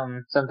take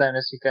some time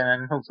this weekend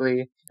and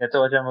hopefully get to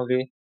watch that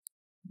movie.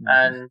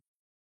 And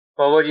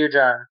what about you,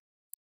 John?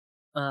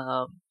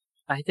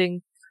 I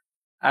think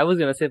I was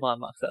gonna say Mad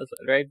Max as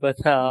well, right? But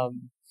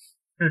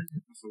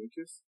That's all it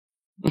is.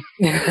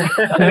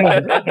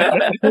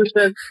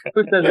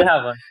 who says they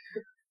haven't?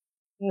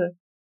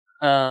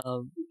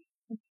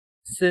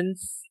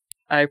 since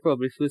I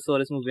probably first saw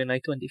this movie in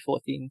like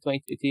 2014,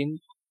 2013,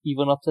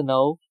 even up to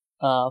now,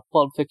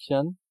 Pulp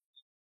Fiction,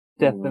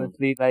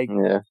 definitely like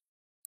Yeah.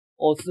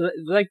 also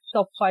like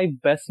top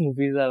 5 best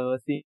movies I've ever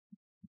seen.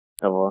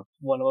 Ever.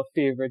 One of my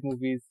favorite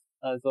movies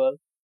as well.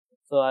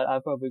 So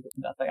I'll probably go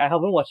with that. Like I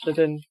haven't watched it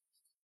in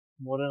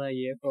more than a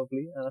year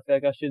probably, and I feel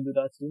like I should do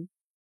that soon.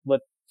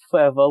 But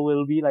forever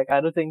will be like, I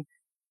don't think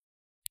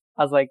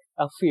as like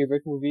a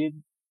favorite movie,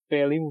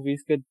 barely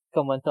movies could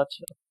come and touch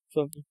it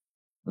for me.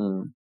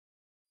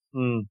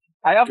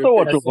 I have to Good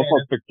watch That's over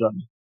Pulp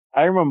Fiction.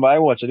 I remember I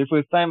watched it the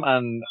first time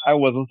and I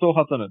wasn't so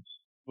hot on it.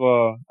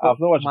 So I have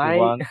to watch it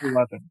over and see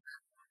what happens.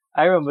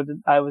 I remember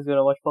that I was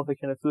gonna watch Pulp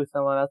Fiction the first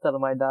time and I was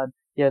telling my dad,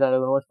 yeah, Dad, I'm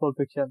gonna watch Pulp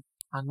Fiction.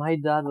 And my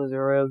dad was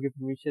real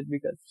giving me shit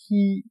because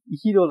he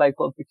don't like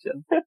Pulp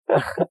Fiction.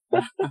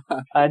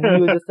 And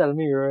he was just telling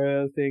me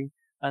real thing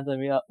and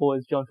telling me, oh,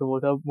 it's John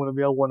Travolta wanna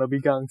be a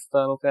wannabe gangster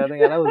and all kind of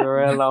thing, and I was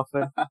real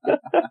laughing.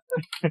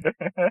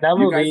 That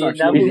You guys movie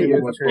actually is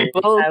really watch great.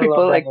 People I love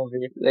that like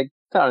movie. like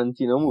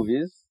Tarantino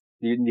movies.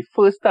 The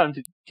first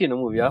Tarantino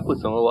movie I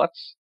put on to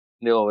watch,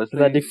 they always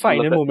It's a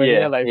defining moment in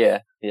your life.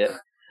 Yeah.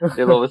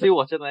 They'll obviously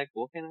watch it like,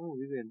 what kind of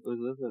movie is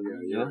this?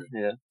 Yeah,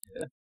 you're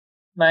Yeah.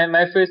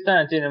 My first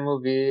Tarantino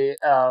movie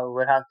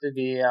would have to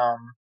be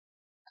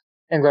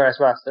Inglourious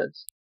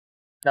Basterds.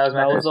 That was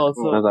my That first was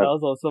one.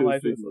 also my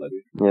Perfect first one.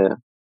 movie. Yeah.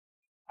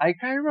 I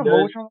can't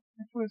remember which one was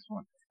my first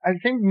one. I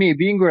think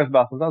maybe Inglourious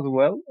Basterds as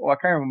well, or I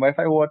can't remember if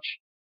I watched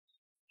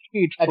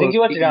I think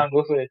you watched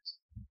Django first.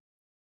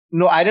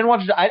 No, I didn't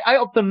watch. I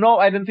up to now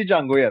I didn't see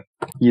Django yet.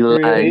 Are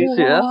Really? you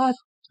serious? What?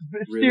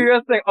 Really?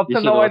 Serious, like up You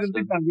to should now I watch didn't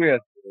see it. Django yet.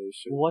 You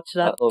should. Watch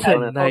that Open it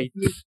up. tonight.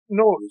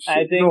 No, You I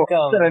should. think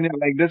telling you,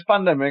 like this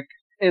pandemic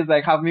is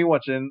like have me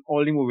watching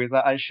all the movies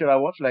that I should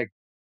have watched. Like,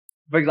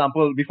 for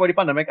example, before the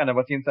pandemic, I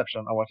never seen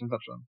Inception. I watched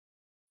Inception.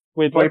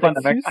 Wait, Before what?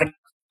 the pandemic, Excuse?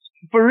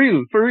 for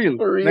real. For real?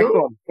 Next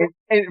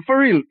one, for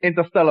real,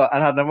 Interstellar,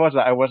 and I had never watched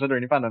that. I watched it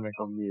during the pandemic.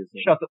 Amazing.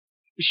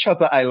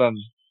 Shutter Island,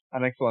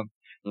 and next one.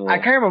 Yeah. I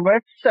can't remember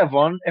if 7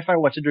 if I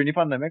watched it during the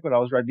pandemic, but I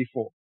was right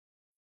before.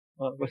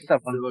 Oh, But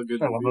 7 Still a good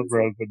was movie.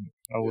 real good.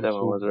 I was That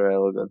one was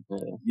real good.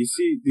 Yeah. You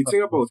see, the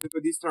thing about it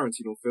with these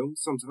Tarantino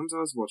films, sometimes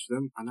I just watch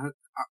them, and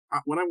I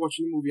when I watch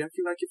the movie, I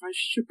feel like if I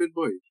ship it,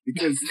 boy,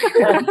 because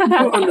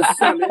people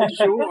understand the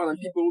show, and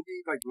people will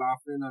be like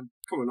laughing and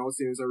coming out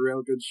saying it's a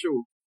real good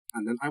show,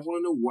 and then I want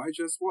to know why I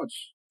just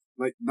watch.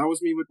 Like that was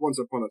me with Once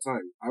Upon a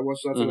Time. I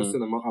watched that in the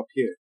cinema up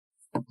here,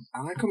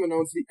 and I coming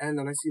down to the end,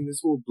 and I seen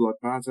this whole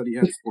bloodbath at the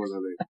end, spoiler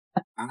alert.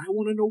 And I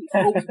want to know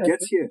how we get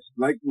here.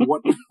 Like,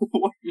 what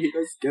made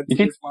us get to If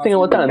you this part think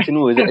of about the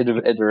movie? Tarantino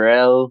movies, it's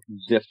real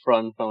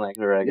different from like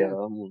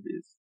regular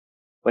movies.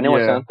 When you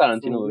watch a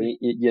Tarantino movie,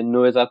 you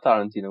know it's a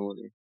Tarantino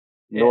movie.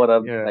 No other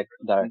like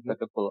director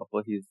could pull up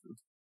what he's doing.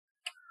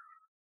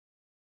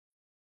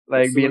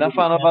 like So being a good.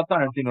 fan of a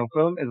Tarantino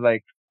film is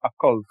like a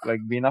cult. Like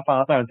being a fan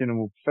of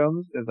Tarantino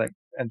films is like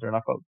entering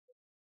a cult.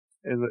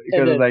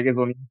 Because is. like it's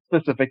only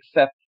specific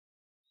set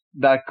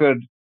that could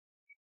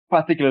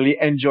particularly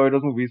enjoy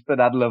those movies to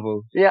that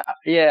level. Yeah,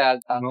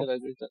 I No. could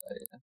agree to that.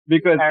 Yeah.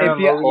 Because I if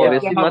you remember,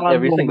 Obviously, have not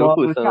every a single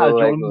normal person Charles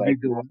will Jones like movie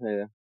go,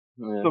 it.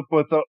 Yeah. so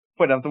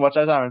for them to watch a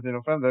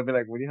Tarantino film, they'll be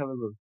like, what the hell is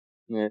this?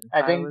 Yeah.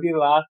 I think the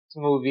last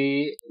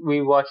movie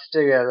we watched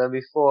together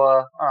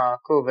before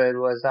COVID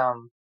was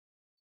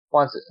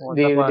Once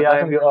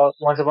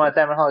Upon a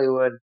Time in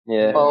Hollywood.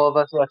 Yeah. All of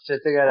us watched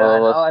it together.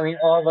 All of And,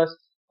 us.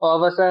 all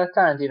of us are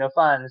Tarantino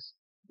fans.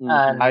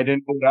 And I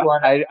didn't know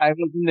that. I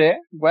wasn't there.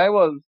 Where I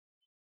was.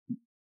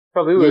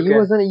 probably Yeah, working. you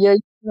wasn't. Yeah,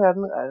 you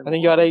hadn't. I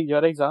think you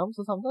had exams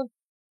or something.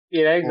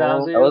 Yeah,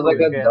 exams. That was like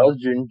that was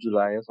June,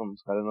 July or something.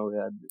 So I don't know what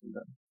I had been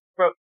done.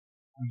 Probably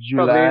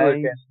July.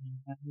 working.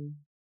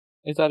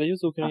 It's either you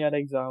working or you had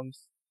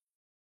exams.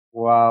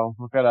 Wow,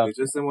 look at They that.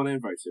 just didn't want to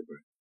invite you,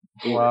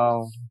 bro. Wow,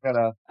 look at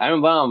that. I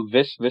remember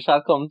Vish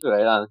had come to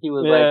it, and he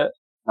was like,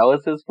 that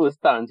was his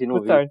first Tarantino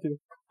movie. Tarantino.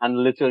 And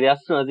literally, as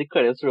soon as the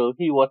credits rolled,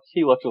 he watched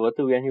over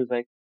to me, and he was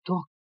like,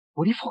 "Dog,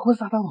 what the fuck was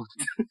that about?"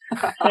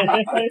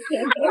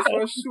 That's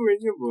what I'm showing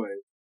you, boy.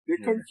 They're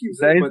confused,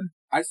 That is- but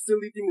I still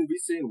leave the movie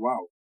saying,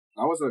 wow,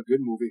 that was a good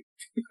movie.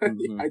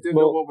 Mhm. I didn't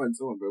know what went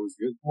on, but it was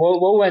good.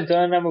 What went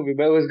on in that movie,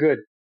 but it was good.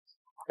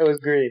 It was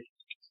great.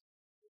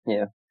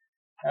 Yeah.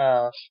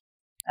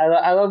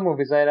 I love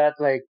movies like that.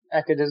 Like,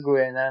 I could just go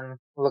in and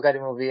look at the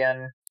movie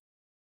and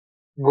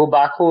go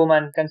back home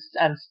and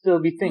still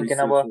be thinking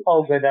Research about it.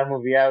 how good that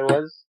movie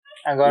was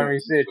and go and Yeah,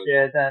 research but-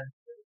 it and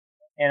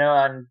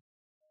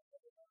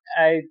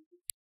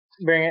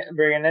bring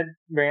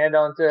it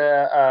down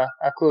to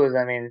a close.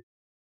 I mean,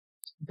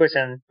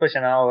 pushing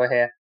on over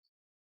here.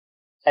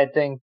 I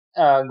think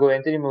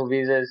going to the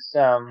movies is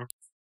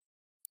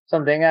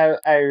something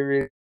I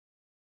really,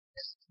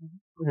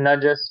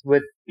 not just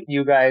with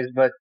you guys,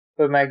 but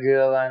with my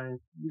girl and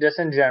just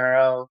in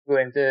general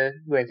going to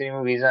the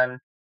movies and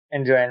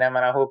enjoying them.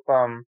 And I hope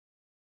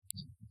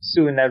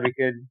soon that we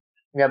could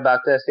get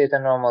back to a state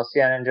of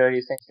normalcy and enjoy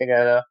these things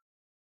together.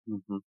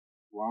 Mm-hmm.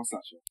 Wow,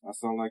 Sasha, that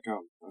sound like the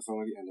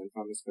ending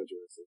from Miss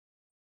Federacy.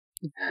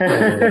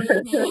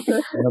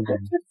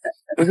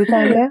 Was the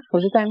time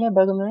there?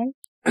 Back on the right?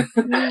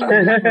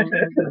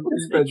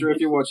 Miss Federacy,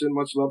 if you're watching,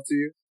 much love to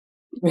you.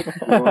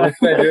 Miss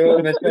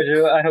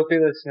Pedro, I hope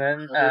you're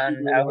listening,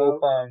 and I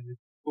hope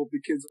Hope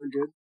the kids are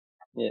good.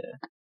 Yeah.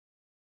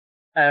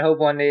 I hope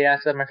one day you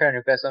accept my friend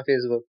request on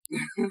Facebook.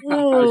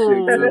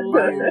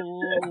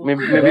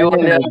 Maybe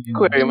one day I'll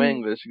query my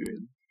English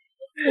grade.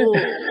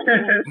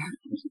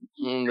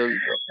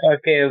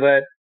 Okay,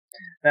 but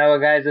now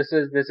guys, this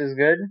is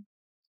good.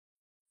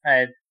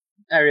 I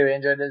really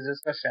enjoyed this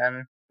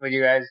discussion with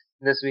you guys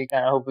this week,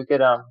 and I hope we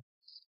could have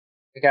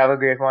a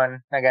great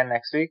one again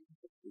next week.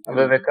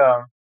 Vivek,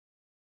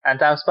 and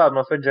thanks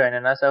Pablo for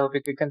joining us. I hope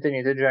you could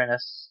continue to join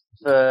us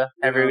for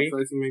every week. I'll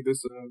try to make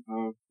this a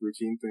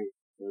routine thing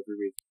for every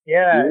week.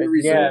 Yeah, I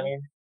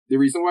mean, the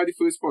reason why the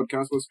first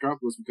podcast was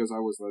scrapped was because I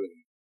was not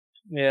in.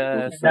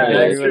 Yeah,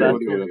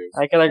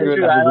 I can agree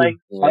with that.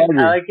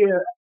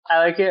 I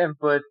like your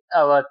input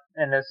a lot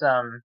in this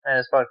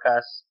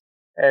podcast.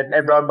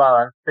 It brought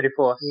balance to the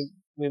force.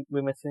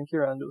 We're missing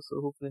Kiran though,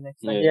 so hopefully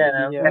next time.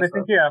 We're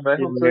missing Kiran, but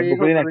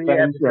hopefully next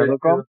time Kiran will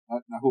come.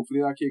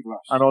 Hopefully that cake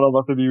lash. And all of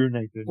us will be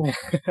reunited.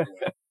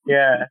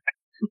 Yeah.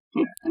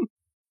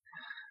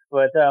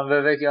 But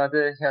Vivek, you want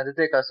to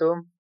take us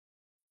home?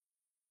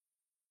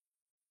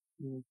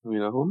 We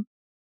know home?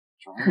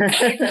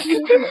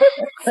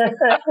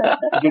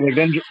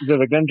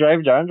 Then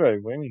drive, Jan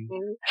drive. What do you mean?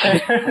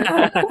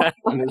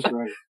 That's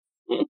right.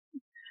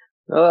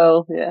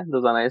 Well, yeah,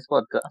 those are nice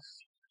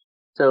podcasts.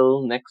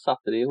 Till next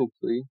Saturday,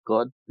 hopefully.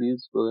 God,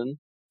 please, burn.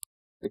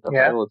 Pick up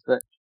my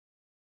outside.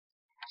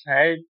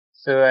 Alright,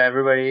 so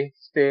everybody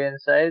stay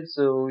inside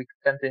so we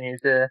can continue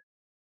to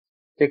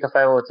take a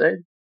 5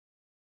 outside.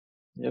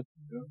 Yep.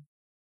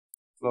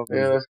 We'll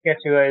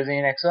catch you guys in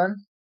the next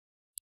one.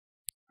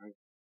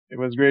 It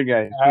was great,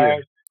 guys.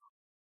 Alright.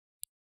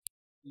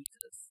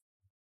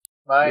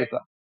 Bye.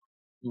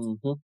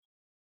 Mm-hmm.